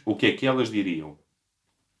vídeos, o que é que elas diriam?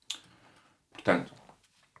 Portanto,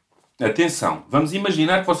 atenção, vamos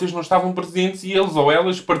imaginar que vocês não estavam presentes e eles ou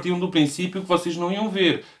elas partiam do princípio que vocês não iam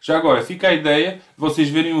ver. Já agora, fica a ideia de vocês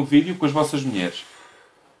verem um vídeo com as vossas mulheres.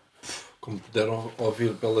 Como puderam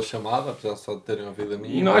ouvir pela chamada, apesar só de terem ouvido a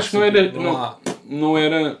minha. Não, acho que não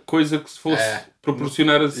era coisa que se fosse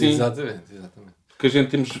proporcionar assim. Exatamente. Porque a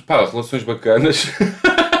gente temos, relações bacanas.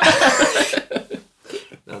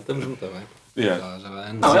 Não, estamos muito bem.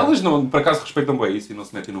 Não, elas não, por acaso respeitam bem isso e não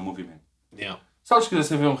se metem no movimento. Se elas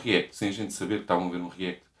quisessem ver um react, sem a gente saber que estavam a ver um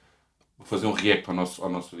react, fazer um react ao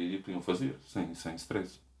nosso vídeo, podiam fazer, sem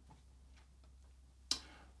stress.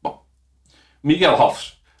 Bom, Miguel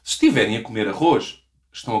Alves. Se estiverem a comer arroz,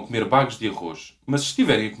 estão a comer bagos de arroz. Mas se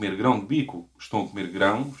estiverem a comer grão de bico, estão a comer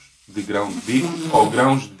grão de bico ou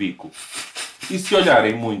grãos de bico. E se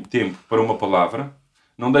olharem muito tempo para uma palavra,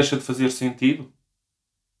 não deixa de fazer sentido?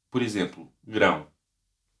 Por exemplo, grão.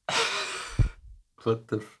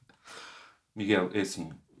 Miguel, é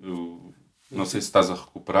assim, eu não sei se estás a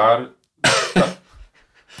recuperar.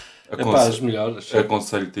 As melhores.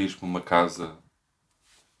 Aconselho-te a ir para uma casa...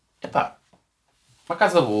 uma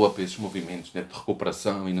casa boa para esses movimentos, né, de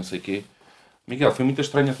recuperação e não sei o quê. Miguel, foi muito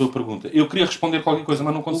estranha a tua pergunta. Eu queria responder qualquer coisa,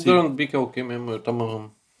 mas não consigo. O grão de bico é o quê mesmo?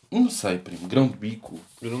 Não sei, primo. Grão de bico.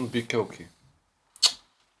 Grão de bico é o quê?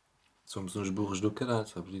 Somos uns burros do caralho,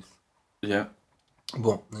 sabes disso?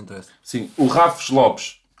 Bom, não interessa. Sim, o Rafes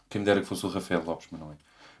Lopes. Quem me dera que fosse o Rafael Lopes, mas não é.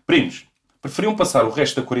 Primos, preferiam passar o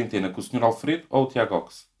resto da quarentena com o Sr. Alfredo ou o Tiago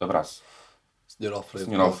Ox? Abraço. Sr.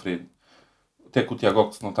 Alfredo. Sr. Alfredo. Até que o Tiago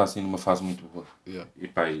Ox não está assim numa fase muito boa.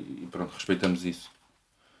 E pronto, respeitamos isso.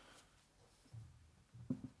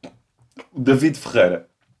 David Ferreira.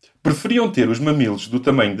 Preferiam ter os mamilos do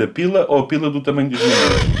tamanho da pila ou a pila do tamanho dos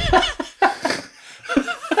mamilos?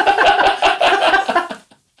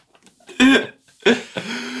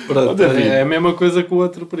 Pronto, é a mesma coisa que o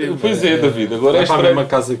outro primo. Pois é, David. Agora é para a mesma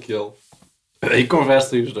casa que ele. Aí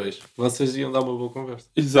conversem os dois. Vocês iam dar uma boa conversa.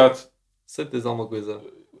 Exato. Se tens alguma coisa...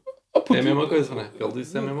 É a mesma coisa, não é? Ele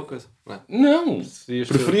disse é a mesma coisa. Não.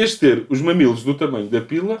 Preferias ter os mamilos do tamanho da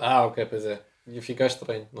pila... Ok, pois é. Ia ficar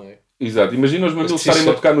estranho, não é? Exato. Imagina os mamilos estarem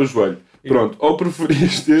a tocar no joelho. Pronto. Ou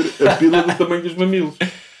preferias ter a pila do tamanho dos mamilos?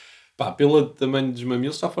 A pila do tamanho dos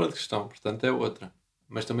mamilos está fora de questão. Portanto, é outra.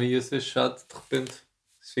 Mas também ia ser chato, de repente,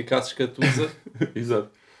 se ficasses com a tusa. Exato.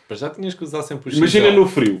 Mas já tinhas que usar sempre os Imagina no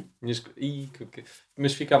frio.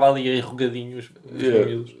 Mas ficava ali enrugadinho os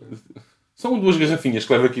mamilos. São 2 garrafinhas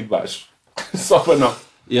que levo aqui de baixo. Só para não.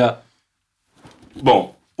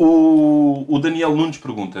 Bom, o Daniel Nunes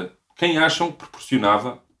pergunta: quem acham que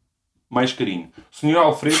proporcionava mais carinho? O Sr.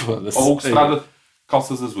 Alfredo ou o que se trata de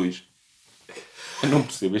calças azuis? Eu não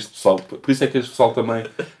percebo este pessoal. Por isso é que este pessoal também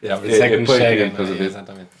por isso é que nos chega,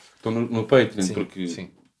 exatamente. Estão no Patreon, porque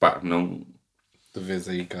não... Tu vês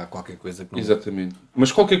aí que há qualquer coisa que não... Exatamente.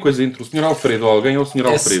 Mas qualquer coisa entre o Sr. Alfredo ou alguém ou o Sr.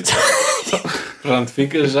 Alfredo. Pronto,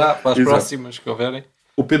 fica já para as próximas que houverem.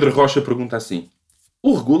 O Pedro Rocha pergunta assim: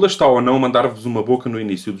 o Regula está ou não a mandar-vos uma boca no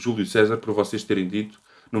início de Júlio César por vocês terem dito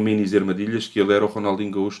no Minis Armadilhas que ele era o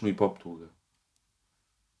Ronaldinho Gaúcho no Hip Hop Tuga?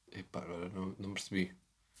 Agora não percebi.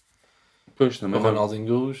 Pois, também o Ronaldinho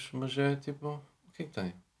Gaúcho, mas é tipo... O que é que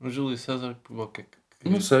tem? No Júlio César, o que é que...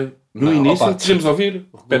 Não sei. No início, podemos ouvir?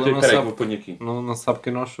 Espera aí que eu ponho aqui. Não sabe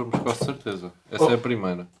quem nós somos, com certeza. Essa é a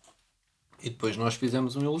primeira. E depois nós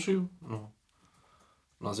fizemos um elogio.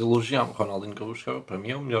 Nós elogiámos. Ronaldinho Gaúcho, para mim,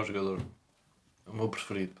 é o melhor jogador. É o meu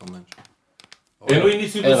preferido, pelo menos. É no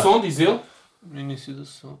início do som, diz ele? No início do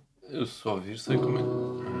som. Eu só ouvir, sei como é.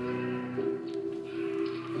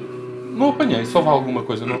 Não apanhei, só vá alguma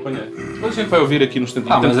coisa, não apanhei. Mas a gente vai ouvir aqui no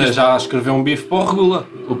instantinho. Mas já escreveu um bife para o Regula.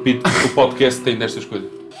 O podcast tem destas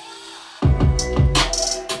coisas.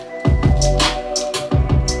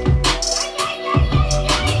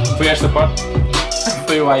 esta parte?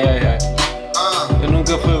 Foi o ai. Eu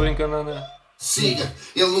nunca fui brincar na areia. Siga,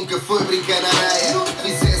 ele nunca foi brincar na areia.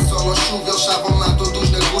 Fizesse sol ou chuva, eles estavam lá todos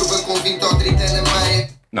na curva com 20 ou 30 na meia.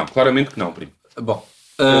 Não, claramente que não, primo. Bom,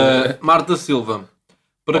 Marta Silva,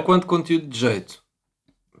 para quanto conteúdo de jeito?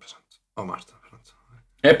 Oh, Marta, pronto.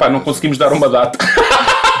 Não conseguimos dar uma data.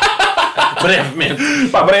 Brevemente.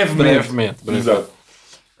 Brevemente. Exato.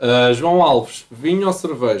 João Alves, vinho ou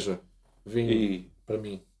cerveja? Vinho, para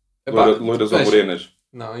mim. Loiras ou morenas?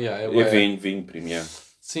 Não, vinho, primo.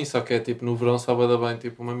 Sim, só que é tipo no verão só vai dar bem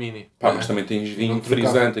tipo uma mini. Mas também tens vinho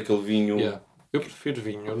frisante, aquele vinho... Eu prefiro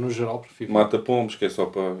vinho, eu no geral prefiro. Mata pombos, que é só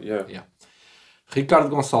para... Ricardo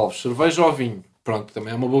Gonçalves, cerveja ou vinho? Pronto,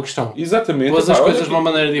 também é uma boa questão. Exatamente. Todas as coisas de uma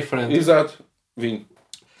maneira diferente. Exato. Vinho.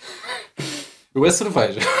 Eu é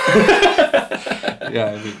cerveja.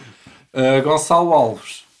 Vinho. Gonçalo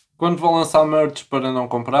Alves, quando vou lançar merch para não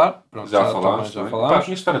comprar? Pronto, já falámos. Pá,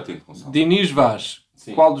 tinha de estar atento, Gonçalo. Diniz Vaz,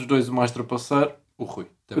 qual dos dois o mais trapaceiro? O Rui.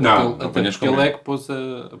 Não porque ele é que pôs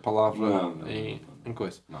a palavra em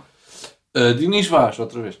coisa. Não. Diniz Vaz,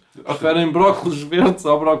 outra vez. Preferem brócolos verdes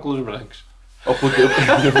ou brócolos brancos?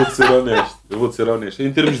 Eu vou ser honesto.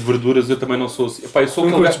 Em termos de verduras, eu também não sou assim. Eu sou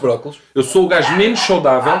brócolos? Eu sou o gajo menos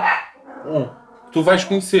saudável que tu vais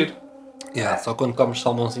conhecer. Só quando comes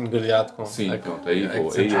salmãozinho grelhado com... Sim, pronto, aí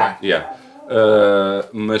vou.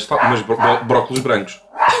 Mas brócolos brancos.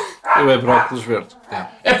 Eu é brócolos verdes.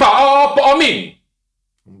 Mini!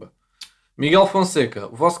 Miguel Fonseca,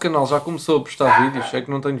 o vosso canal já começou a postar vídeos? É que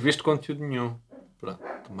não tenho visto conteúdo nenhum. Pronto,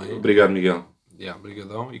 também... Obrigado, Miguel.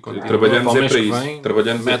 Obrigadão. E trabalhamos para isso.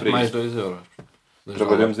 Trabalhamos mete mais 2 euros.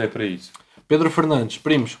 Trabalhamos para isso. Pedro Fernandes,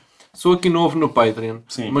 primos, sou aqui novo no Patreon,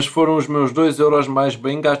 mas foram os meus 2 euros mais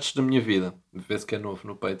bem gastos da minha vida. Vê-se que é novo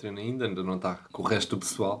no Patreon ainda não está com o resto do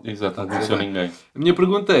pessoal. Exato, não conheceu ninguém. A minha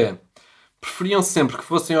pergunta é, preferiam sempre que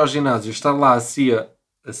fossem ao ginásio estar lá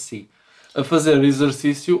a fazer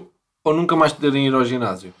exercício ou nunca mais poderem ir ao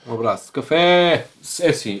ginásio? Um abraço. Café! É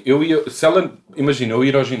assim, imagina, eu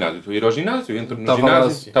ir ao ginásio. Estou a ir ao ginásio, entro no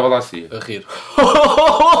ginásio, estava lá assim. A rir.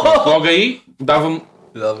 Logo aí,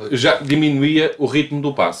 já diminuía o ritmo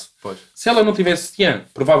do passo. Pois. Se ela não tivesse Tian,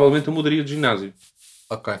 provavelmente eu mudaria de ginásio.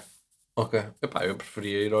 Ok. Eu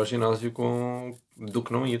preferia ir ao ginásio do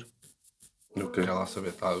que não ir. Quer lá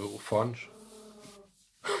saber, o fones.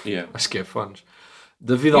 Acho que é fones.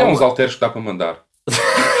 David Há uns halteres que dá para mandar.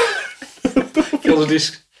 Aqueles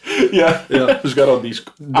discos. Jogar ao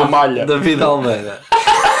disco. A malha. David Almeida.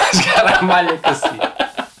 Jogar a malha com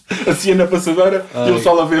assim na passadeira e o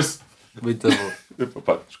sol a ver-se. Muito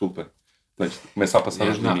bom. Desculpa. Começa a passar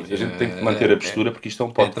os limites. A gente tem que manter a postura porque isto é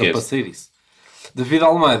um podcast. É para sair isso. David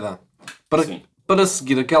Almeida. Para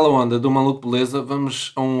seguir aquela onda do maluco beleza,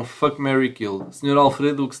 vamos a um Fuck, Marry, Kill. Sr.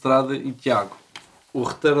 Alfredo, Hugo Estrada e Tiago. O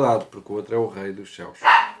retardado, porque o outro é o rei dos céus.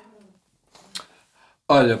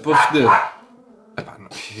 Olha, para foder.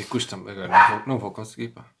 Custa-me agora, não vou conseguir,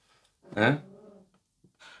 pá.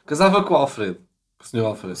 Casava com o Alfredo. Com o Sr.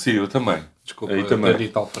 Alfredo. Sim, eu também. Desculpa, eu ter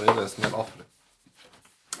dito Alfredo, é o Sr. Alfredo.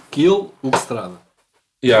 Kill, Hugo Estrada.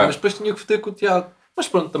 Mas depois tinha que foder com o Tiago. Mas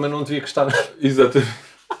pronto, também não devia gostar. Exatamente.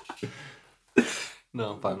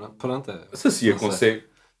 Não, pá, não. Pronto. Se a Cia consegue.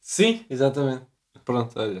 Sim, exatamente.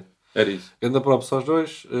 Pronto, olha. Era isso. Grande props aos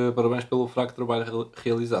dois. Parabéns pelo fraco trabalho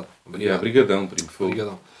realizado. Obrigadão, primo.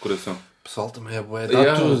 Obrigadão. Coração. O pessoal também é bué.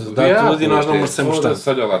 Dá tudo e nós não merecemos tanto.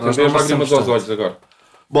 Olha lá, tens as lágrimas aos olhos agora.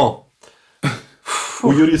 Bom.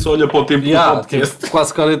 O Yuri só olha para o tempo do podcast. Tipo,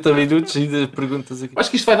 quase 40 minutos e de perguntas aqui. Acho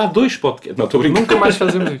que isto vai dar 2 podcasts. Não, estou brincando. Nunca mais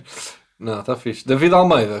fazemos isso. Não, está fixe. David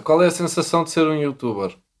Almeida, qual é a sensação de ser um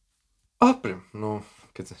youtuber? Primo, não...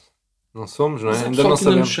 Quer dizer, não somos, não é? Ainda não sabemos.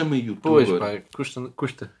 Ainda nos chama youtuber. Pois, pá,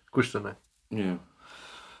 custa, não é?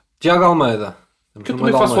 Tiago Almeida. Porque eu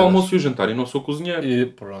também faço o almoço e o jantar e não sou cozinheiro. E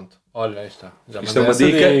pronto. Olha, aí está. Isto é uma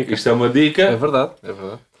dica. Isto é uma dica. É verdade.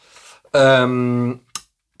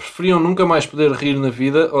 Preferiam nunca mais poder rir na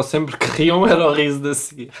vida ou sempre que riam era o riso da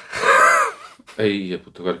Cia? Aí,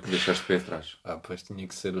 puto, agora que me deixaste pé atrás. Pois tinha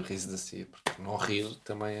que ser o riso da Cia, porque não rir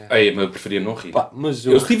também é... Mas eu preferia não rir. Mas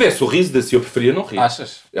se tivesse o riso da Cia, eu preferia não rir.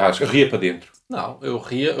 Achas? Acho que ria para dentro. Não, eu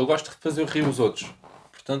gosto de fazer rir os outros.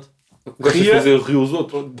 Portanto, gosto de fazer rir os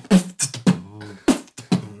outros.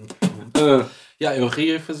 eu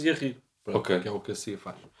ria e fazia rir. Pronto, ok. Que é o que a Cia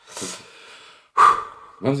faz.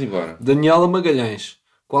 Vamos embora. Daniela Magalhães.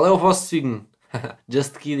 Qual é o vosso signo?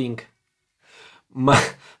 Just kidding.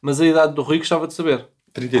 Mas a idade do Rui gostava de saber.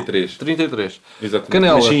 33. Exatamente.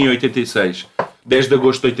 Canela. Nasci em 86. 10 de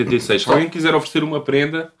agosto de 86. Se alguém quiser oferecer uma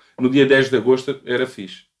prenda, no dia 10 de agosto era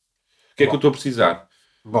fixe. O que é que eu estou a precisar?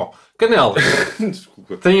 Bom, Canela.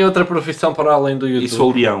 Desculpa. Tem outra profissão para além do YouTube? E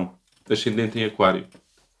sou leão. ascendente em aquário.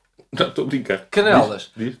 Não, estou a brincar.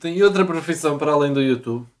 Canelas. Tem outra profissão para além do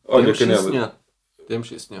YouTube? Olha, Canelas. Temos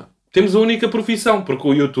sim, senhor. Temos a única profissão, porque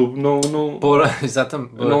o YouTube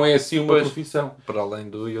Exatamente. Não é assim uma profissão. Para além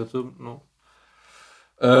do YouTube, não.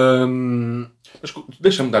 Mas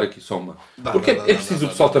deixa-me dar aqui só uma. Porque é preciso o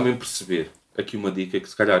pessoal também perceber aqui uma dica que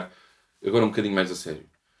se calhar, agora um bocadinho mais a sério.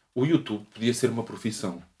 O YouTube podia ser uma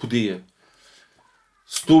profissão. Podia.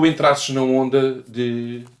 Se tu entrasses na onda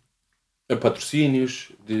de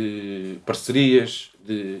patrocínios, de parcerias,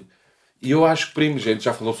 E eu acho que, primo, gente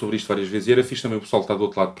já falou sobre isto várias vezes, e era fixe também o pessoal estar do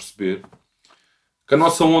outro lado perceber que a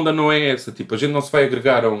nossa onda não é essa. Tipo, a gente não se vai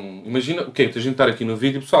agregar a um... Imagina, a gente estar aqui no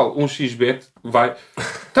vídeo, pessoal, um xbet vai...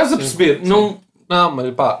 Estás a perceber? Sim. Não,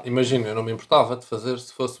 mas pá, imagina, eu não me importava de fazer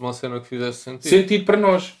se fosse uma cena que fizesse sentido. Sentido para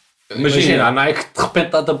nós. Imagina, a Nike de repente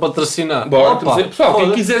está-te a patrocinar. Bora, pessoal,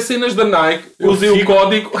 quem quiser cenas da Nike, use o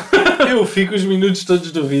código. Eu fico os minutos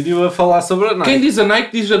todos do vídeo a falar sobre a Nike. Quem diz a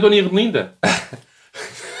Nike diz a Dona Irmelinda.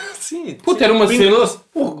 Sim. Puta, era uma cena...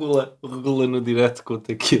 O Regula no direto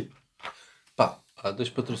conta aqui. Pá, há 2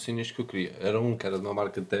 patrocínios que eu queria. Era um que era de uma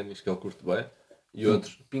marca de ténis que ele curte bem, e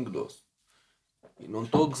outro, Pingo Doce. E não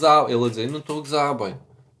estou a gozar. Ele a dizer, não estou a gozar, bem.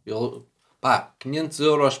 Ele, pá, 500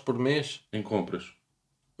 euros por mês. Em compras.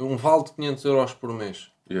 Um vale de 500 euros por mês.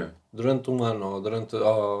 Yeah. Durante um ano, ou durante...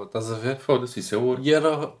 estás a ver? Foda-se, isso é ouro. E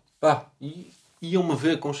era... Pá, iam-me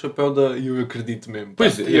ver com o chapéu da... E eu acredito mesmo.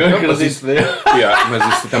 Pois é, eu acredito mesmo.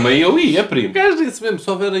 Mas isso também eu ia, primo. O gajo disse mesmo, se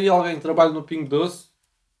houver aí alguém que trabalha no Pingo Doce,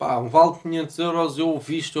 pá, um vale de 500 euros, eu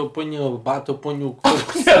visto, eu ponho a bata, eu ponho o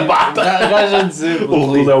corpo. A bata! Gajo a dizer.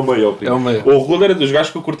 O Regula é o maior, primo. É o maior. O Regula era dos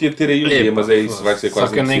gajos que eu curtia ter aí um dia, mas é isso, vai ser quase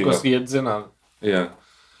só que eu nem impossível. conseguia dizer nada. Yeah.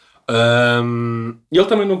 E ele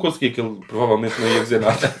também não conseguia, que ele provavelmente não ia dizer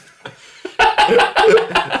nada.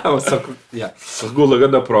 Só que, yeah. Regula,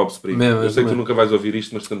 ganda props, primo. Mesmo, eu sei que tu nunca vais ouvir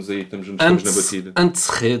isto, mas estamos aí, estamos juntos, estamos na batida. Antes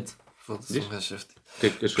rede.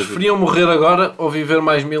 Preferiam morrer agora ou viver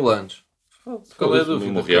mais 1000 anos? Qual é a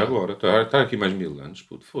dúvida? Morrer agora, está aqui mais 1000 anos,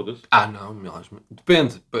 puto, foda-se. Não, 1000 anos.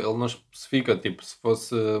 Depende, ele não especifica, tipo, se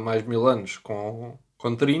fosse mais 1000 anos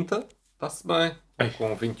com 30, está-se bem.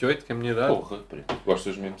 Com 28, que é a minha idade. Porra, primo,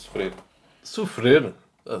 gostas mesmo de sofrer. Sofrer?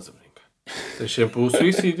 Estás a brincar. Tens sempre o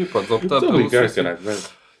suicídio, podes optar pelo suicídio. Caralho.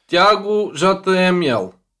 Tiago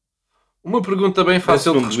JML. Uma pergunta bem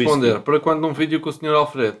fácil de responder. Para quando um vídeo com o Sr.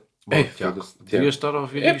 Alfredo? Tiago, devia estar a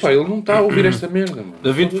ouvir isto. Ele não está a ouvir esta merda, mano.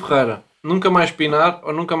 David Ferreira. Nunca mais pinar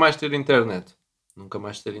ou nunca mais ter internet? Nunca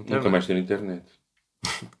mais ter internet.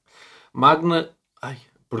 Magna...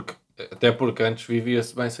 Até porque antes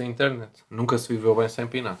vivia-se bem sem internet. Nunca se viveu bem sem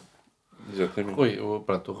pinar. Exatamente. O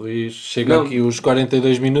Rui chega aqui os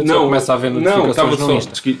 42 minutos e começa a ver notificações no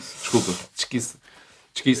Insta. Desculpa. Desquiça.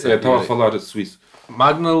 Estava a falar a suíço.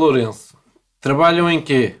 Magna Lourenço. Trabalham em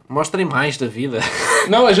quê? Mostrem mais da vida.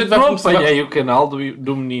 Não, a gente vai começar... apanhei o canal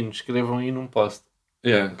do menino. Escrevam aí num post.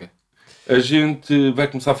 Okay. A gente vai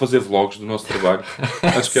começar a fazer vlogs do nosso trabalho.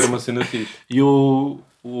 Acho que era uma cena fixe. E o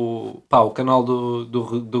canal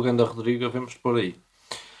do Ganda Rodrigo vamos por aí.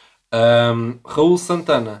 Raul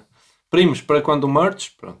Santana. Primos, para quando o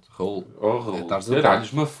merch? Pronto, Raul. Raul.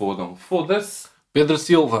 Caralhos-me fodam. Foda-se. Pedro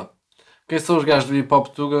Silva. Quem são os gajos do Hip Hop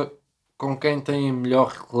Tuga com quem têm a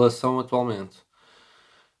melhor relação atualmente?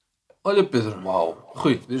 Olha, Pedro. Uau.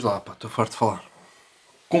 Rui, diz lá, pá, estou farto de falar.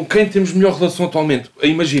 Com quem temos melhor relação atualmente?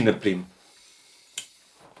 Imagina, primo.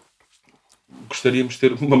 Gostaríamos de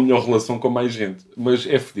ter uma melhor relação com mais gente. Mas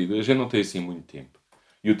é fedido. A gente não tem assim muito tempo.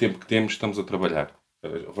 E o tempo que temos, estamos a trabalhar.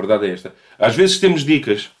 A verdade é esta. Às vezes temos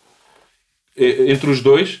dicas entre os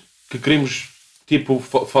dois que queremos, tipo,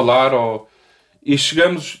 falar e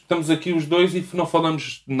estamos aqui os dois e não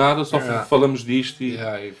falamos de nada, só falamos disto e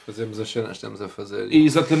fazemos as cenas que estamos a fazer.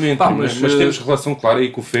 Exatamente. Mas temos relação clara aí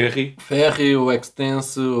com o Ferry. O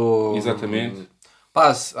Extense, Exatamente.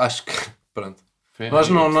 Acho que... Pronto. Nós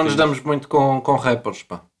não nos damos muito com rappers,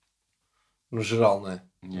 pá. No geral, não é?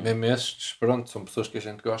 Mesmo estes, pronto, são pessoas que a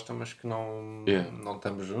gente gosta, mas que não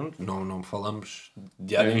estamos juntos, não falamos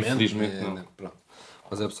diariamente. Infelizmente não. Pronto.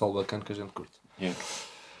 Mas é pessoal bacana que a gente curte.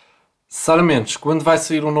 Sara Mendes, quando vai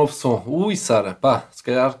sair um novo som? Sara, pá, se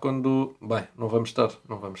calhar quando... Bem, não vamos estar.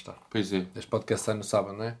 Pois é. Este podcast sai no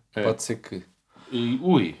sábado, não é? Pode ser que...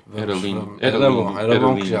 Era lindo. Era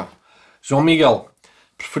bom que já. João Miguel,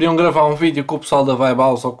 preferiam gravar um vídeo com o pessoal da Vibe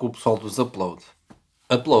House ou com o pessoal dos Upload?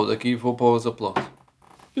 Upload, aqui vou para os Upload.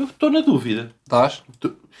 Eu estou na dúvida. Estás?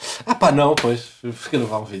 Não, pois.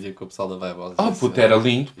 Gravar um vídeo com o pessoal da Vibe House. Puto, era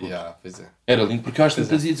lindo. Pois é. Era lindo, porque eu acho que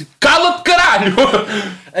tu dizias cala-te, caralho!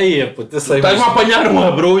 Aí, puto, eu sei. Estás-me a apanhar um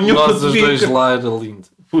abrunho. Nós os dois lá era lindo.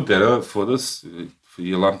 Puto, era, foda-se.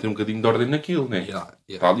 ia lá meter um bocadinho de ordem naquilo, né?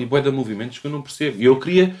 Está ali bué de movimentos que eu não percebo. E eu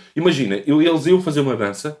queria, imagina, eles iam fazer uma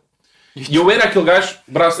dança e eu era aquele gajo,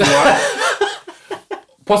 braço no ar.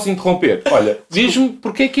 Posso interromper? Olha, diz-me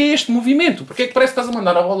porque é que é este movimento. Porque é que parece que estás a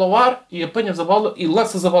mandar a bola ao ar e apanhas a bola e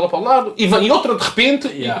lanças a bola para o lado e vem outra de repente.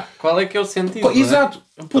 Qual é que é o sentido? Exato.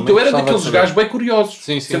 Puta, eu era daqueles gajos bem curiosos.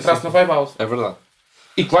 Se entrasse na Vibe House. É verdade.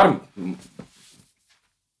 E claro,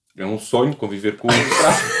 é um sonho conviver com o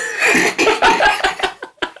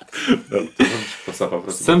vamos passar para a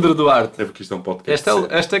próxima. Sandra Duarte. É porque isto é um podcast.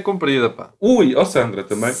 Esta é comprida, pá. Ui, Sandra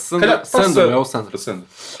também. Sandra, é o Sandra.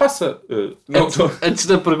 Passa. Antes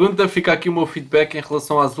da pergunta, fica aqui o meu feedback em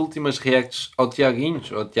relação às últimas reacts ao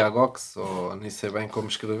Tiaguinhos, ou Tiagox, ou nem sei bem como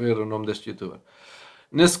escrever o nome deste youtuber.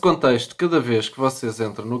 Nesse contexto, cada vez que vocês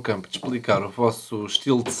entram no campo de explicar o vosso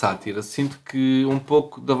estilo de sátira, sinto que um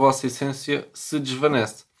pouco da vossa essência se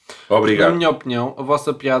desvanece. Obrigado. Na minha opinião, a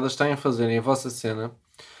vossa piada está em fazerem a vossa cena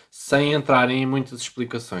sem entrarem em muitas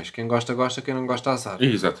explicações. Quem gosta, gosta. Quem não gosta, azar.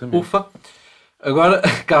 Exatamente. Ufa. Agora,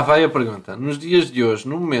 cá vai a pergunta. Nos dias de hoje,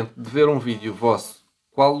 no momento de ver um vídeo vosso,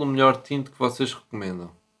 qual o melhor tinto que vocês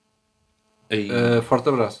recomendam? Forte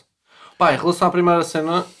abraço. Pá, em relação à primeira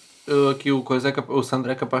cena, aqui o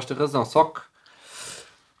Sandro é capaz de ter razão. Só que,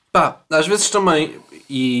 pá, às vezes também,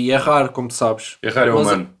 e é raro, como tu sabes. Errar é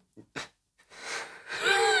humano.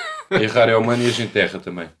 Errar é humano e a gente erra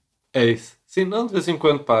também. É isso. Sim, não, de vez em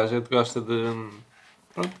quando, pá, a gente gosta de...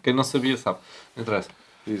 Pronto, quem não sabia sabe. Não interessa.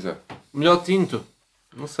 Exato. Melhor tinto?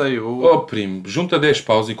 Não sei. Primo, junta 10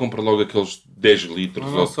 paus e compra logo aqueles 10 litros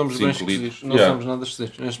não ou somos 5 litros. Não somos nada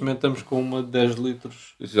esquisitos. Neste momento estamos com uma de 10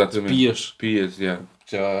 litros de pias. Pias,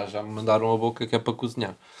 Já me mandaram a boca que é para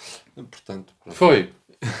cozinhar. Portanto, pronto. Foi.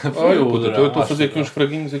 Olha, puta, estou a fazer aqui uns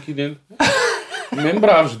fraguinhos aqui dentro. Mesmo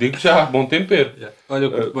bravos, digo já. Bom tempero. Olha,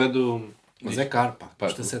 o curto bem do... Mas é caro, pá.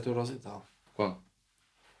 Custa 7 euros e tal. Qual?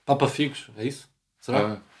 Papa figos, é isso?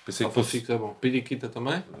 Será? Pensei Papa figos é bom. Piriquita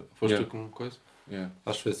também? Foste tu com coisa?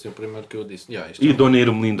 Acho que foi assim o primeiro que eu disse. E Dona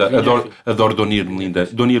Irmelinda, adoro Dona Irmelinda.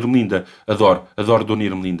 Dona Irmelinda, adoro Dona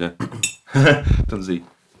Irmelinda. Estamos aí.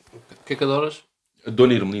 O que é que adoras?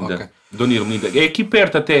 Dona Irmelinda. Okay. Dona Irmelinda. É aqui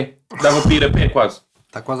perto até. Dava para ir a pé quase.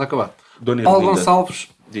 Está quase a acabar. Dona Paulo Gonçalves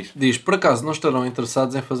diz, por acaso não estarão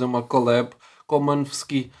interessados em fazer uma collab com o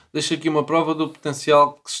Manfski? Deixa aqui uma prova do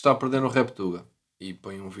potencial que se está a perder no Reptuga. E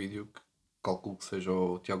põe um vídeo que calculo que seja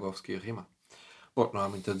o Tiagovski a rimar. Bom, não há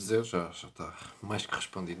muito a dizer, já está mais que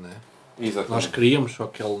respondido, não é? Exatamente. Nós queríamos, só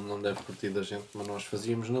que ele não deve curtir da gente, mas nós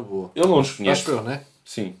fazíamos na boa. Ele não nos conhece. Acho eu, não é?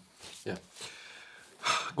 Sim.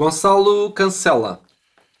 Gonçalo cancela.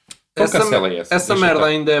 Essa merda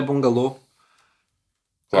ainda é bungalô?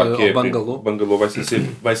 Claro que é. Bangalô. Bangalô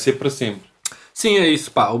vai ser para sempre. Sim, é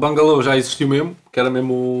isso, pá. O bangalô já existiu mesmo, que era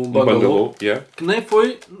mesmo o bangalô. Que nem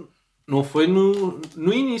foi... Não foi no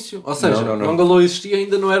início. Ou seja, o bangalô existia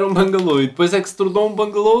ainda não era um bangalô. E depois é que se tornou um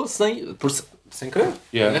bangalô sem querer.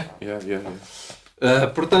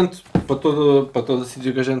 Portanto, para todo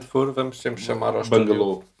sítio que a gente for, vamos sempre chamar aos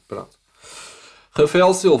bangalô. Pronto.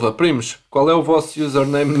 Rafael Silva, primos, qual é o vosso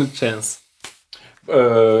username no Chance?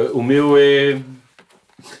 O meu é...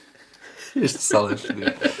 Este sal é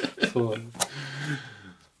fedido.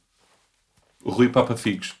 O Rui Papa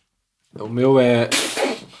Figos. O meu é...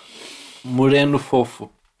 Moreno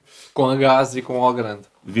Fofo. Com H e com O grande.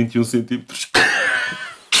 21 centímetros.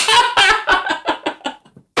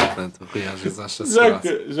 Pronto, o Rui às vezes acha-se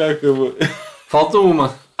graça. Já acabou. Falta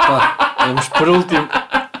uma. Tá, vamos para o último.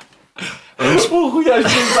 O Rui às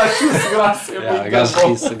vezes acha-se graça. O gajo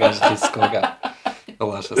ri-se com H.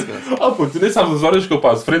 Ele acha-se graça. Pô, tu nem sabes as horas que eu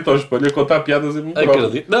passo frente ao espelho a contar piadas em mim próprio.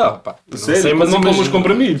 Acredito. Não, pá. Sério, mas não tomo os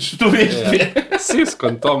comprimidos. Tu vês? Sim,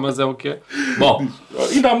 quando tomas é o que é. Bom,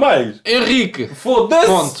 ainda há mais. Henrique. Foda-se.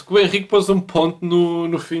 Ponto. Que o Henrique pôs um ponto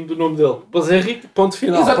no fim do nome dele. Pôs Henrique, ponto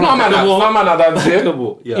final. Exato, não há mais nada a dizer.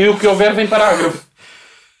 Acabou. E o que houver vem parágrafo.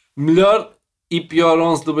 Melhor e pior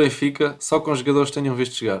 11 do Benfica, só com jogadores que tenham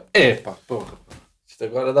visto jogar. Pá, porra. Isto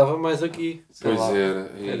agora dava mais aqui. Pois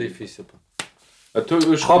era. É difícil, pá.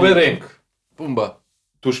 Roberenco. Pumba.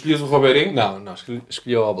 Tu escolhias o Roberenco? Não,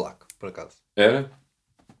 escolhi o Black, por acaso. Era?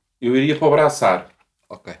 Eu iria para o Braçar.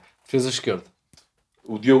 Ok. Defesa esquerda.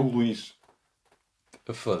 O Diogo Luís.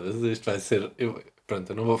 Foda-se, isto vai ser... eu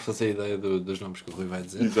não vou fazer ideia dos nomes que o Rui vai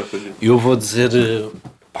dizer. Exatamente. Eu vou dizer...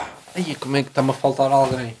 Aí, como é que está-me a faltar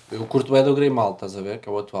alguém? Eu curto o do Grimaldo, estás a ver? Que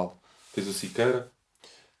é o atual. Tens o Siqueira.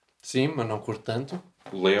 Sim, mas não curto tanto.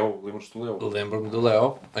 O Léo, lembras-te do Léo? Lembro-me do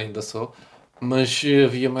Léo, ainda sou. Mas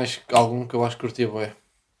havia mais algum que eu acho que curtia bem.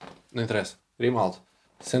 Não interessa. Grimaldo.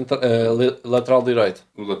 Lateral direito.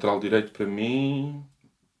 O lateral direito para mim...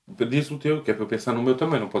 Diz o teu, que é para eu pensar no meu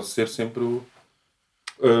também. Não pode ser sempre o...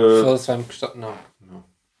 Foda-se, vai-me custar. Não.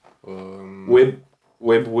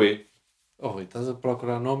 Webway. Oh, estás a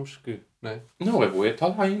procurar nomes que. Não é? Não, Webway está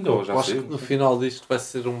lá ainda. Eu já acho sei. que no final disto vai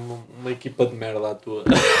ser uma equipa de merda à tua.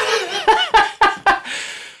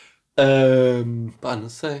 Pá, não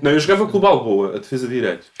sei. Não, eu jogava com o Balboa, a defesa de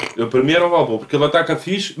direito. Para mim era o Balboa, porque ele ataca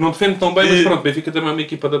fixe, não defende tão bem, mas pronto, Benfica também é uma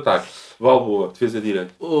equipa de ataque. Balboa, defesa de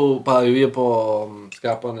direito. Pá, eu ia para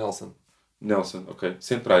o Nelson. Nelson, ok.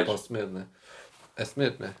 Centrais. Para o Semedo, não é? É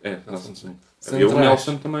Semedo, não é? É, Nelson Semedo. Havia o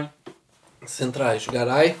Nelson também. Centrais,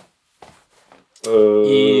 Garay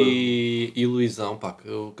e Luizão, pá, que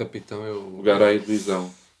o capitão é o... O Garay e o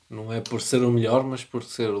Luizão. Não é por ser o melhor, mas por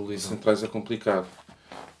ser o Luizão. Centrais é complicado.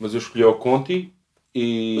 Mas eu escolhi o Conti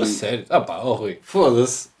e... A sério? Ah pá, Rui,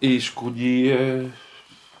 foda-se. E escolhi...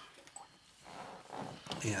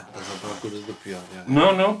 Estás à procura do pior.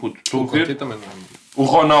 Não, puto, estou a ver. Também não. O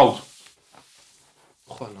Ronaldo.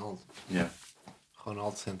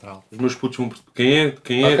 Ronaldo central. Os meus putos vão perceber.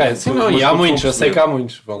 Quem é? Ok, sim, não, e há muitos, eu sei que há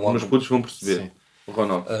muitos. Os meus putos vão perceber. Sim. O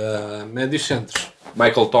Ronaldo. Médios centros.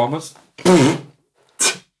 Michael Thomas.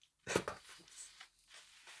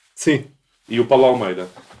 Sim. E o Paulo Almeida.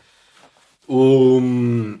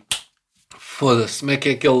 Foda-se, como é que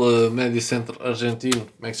é aquele médio centro argentino?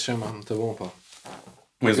 Como é que se chama? Muito bom, pá.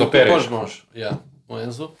 O Enzo Pérez. Os mãos. O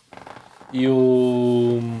Enzo. E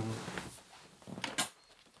o...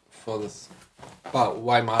 Foda-se. Pá,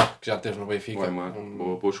 o Aimar, que já esteve no Benfica. O Aimar,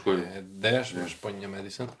 boa escolha. É 10, mas ponho a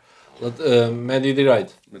médio centro. Médio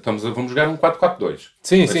direito. Vamos jogar um 4-4-2.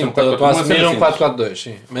 Sim, estou a assumir um 4-4-2,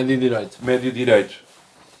 sim. Médio direito. Médio direito.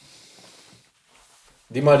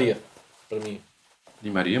 Di Maria, para mim. Di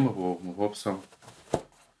Maria é uma boa opção.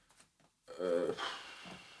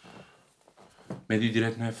 Médio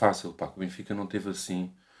direito não é fácil, pá. O Benfica não teve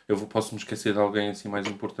assim. Posso-me esquecer de alguém assim mais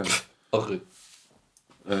importante. Horrível.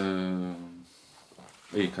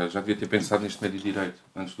 Aí, cara, já devia ter pensado neste médio direito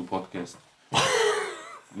antes do podcast.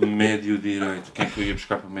 Médio direito. Quem é que eu ia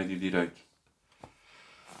buscar para médio direito?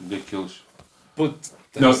 Daqueles.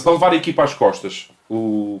 Não, para levar a equipa às costas.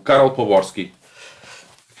 O Karol Poborski.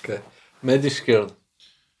 Ok. Médio esquerdo.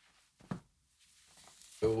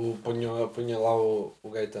 Eu punha lá o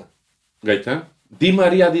Gaetan. Gaetan? Di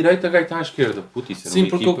Maria à direita, Gaetan à esquerda. Puta, sim,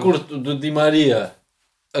 porque equipa... eu curto do Di Maria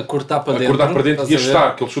a cortar para dentro. A cortar para dentro e a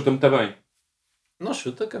chutar, que ele chuta muito bem. Não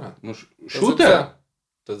chuta, caralho. Chuta?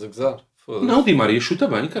 Estás a gozar? Foda-se. Não, Di Maria chuta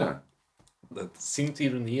bem, caralho. Sinto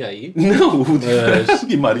ironia aí. Não, o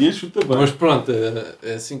Di Maria chuta bem. Mas pronto,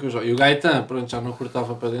 é assim que eu jogo. E o Gaetan, pronto, já não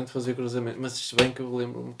cortava para dentro, fazia cruzamento. Mas se bem que eu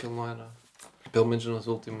lembro-me que ele não era... Pelo menos nas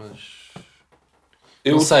últimas...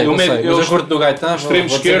 Eu sei, mas eu curto do Gaetan, extremo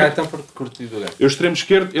esquerdo, Gaetan porque curti do Gaetan. O extremo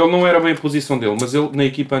esquerdo, ele não era bem a posição dele, mas ele na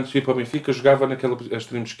equipa antes de ir para o Benfica jogava naquela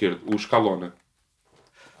extremo esquerdo, o Scalona.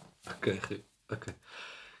 Ok.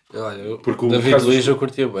 Olha, porque David Luiz eu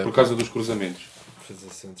curtia bem. Por causa dos cruzamentos. Fiz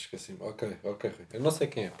assim, esqueci-me. Ok. Eu não sei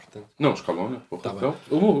quem é, portanto. Não, Scalona. Porra, tá então,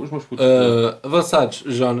 os meus putos. Avançados,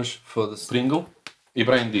 Jonas, foda-se. Pringle e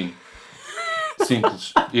Brian Dean.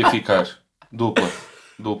 Simples e eficaz. Dupla.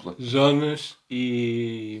 Jonas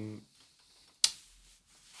e...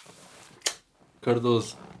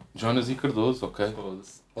 Cardoso. Jonas e Cardoso, ok.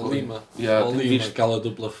 Foda-se. Lima. Visto, aquela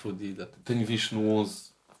dupla fodida. Tenho visto no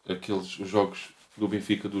 11 aqueles jogos do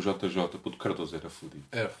Benfica do JJ. Puto, Cardoso era fodido.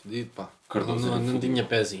 Era fodido, pá. Cardoso não tinha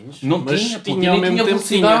pezinhos. Não mas tinha ao mesmo tempo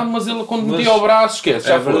velocidade, mas ele quando metia o braço,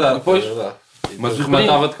 esquece. É verdade, depois. É verdade. Mas o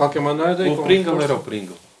rematava de qualquer maneira. O Pringle era o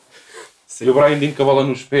Pringle. Sim. E o Brian Dean com a bola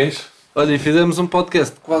nos pés. Olha, e fizemos um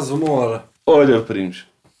podcast de quase 1 hora. Olha, primos.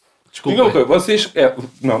 Desculpa. Vocês...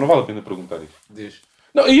 Não vale a pena perguntar isso. Diz.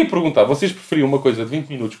 Não, eu ia perguntar, vocês preferiam uma coisa de 20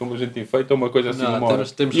 minutos, como a gente tem feito, ou uma coisa assim de 1 hora?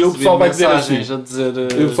 Temos e o pessoal vai dizer assim.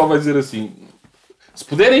 E o pessoal vai dizer assim. Se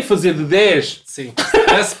puderem fazer de 10... Sim.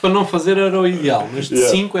 Esse para não fazer era o ideal, mas de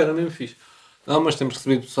 5 era mesmo fixe. Não, mas temos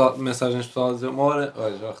recebido mensagens pessoal a dizer 1 hora.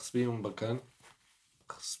 Olha, já recebi um bacana.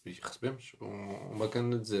 Recebemos um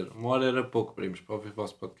bacana a dizer 1 hora era pouco, primos, para ouvir o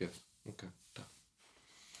vosso podcast. Ok, tá.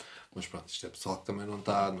 Mas pronto, isto é pessoal que também não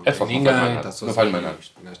está... Não tem ninguém, está só... Não faz mais nada.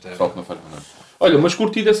 Pessoal que não faz mais nada. Olha, mas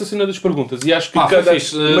curti dessa cena das perguntas e acho que cada...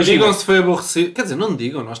 Digam se foi aborrecido. Quer dizer, não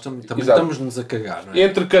digam, nós também estamos-nos a cagar, não é?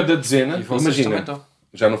 Entre cada dezena, imagina,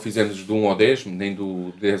 já não fizemos do 1 ao 10, nem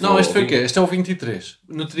do 10 ao 20. Não, este foi o quê? Este é o 23.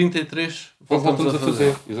 No 33 voltamos a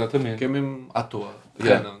fazer. Exatamente. Que é mesmo à toa.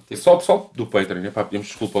 Não, tipo... Só o pessoal do Patreon, pedimos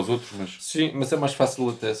desculpa aos outros, mas... Sim, mas é mais fácil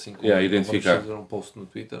até assim. Identificar. Vamos fazer um post no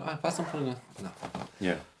Twitter. Façam para mim. Não.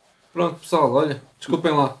 Yeah. Pronto, pessoal, olha,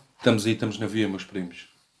 desculpem lá. Estamos na via, meus primos.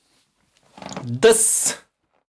 Das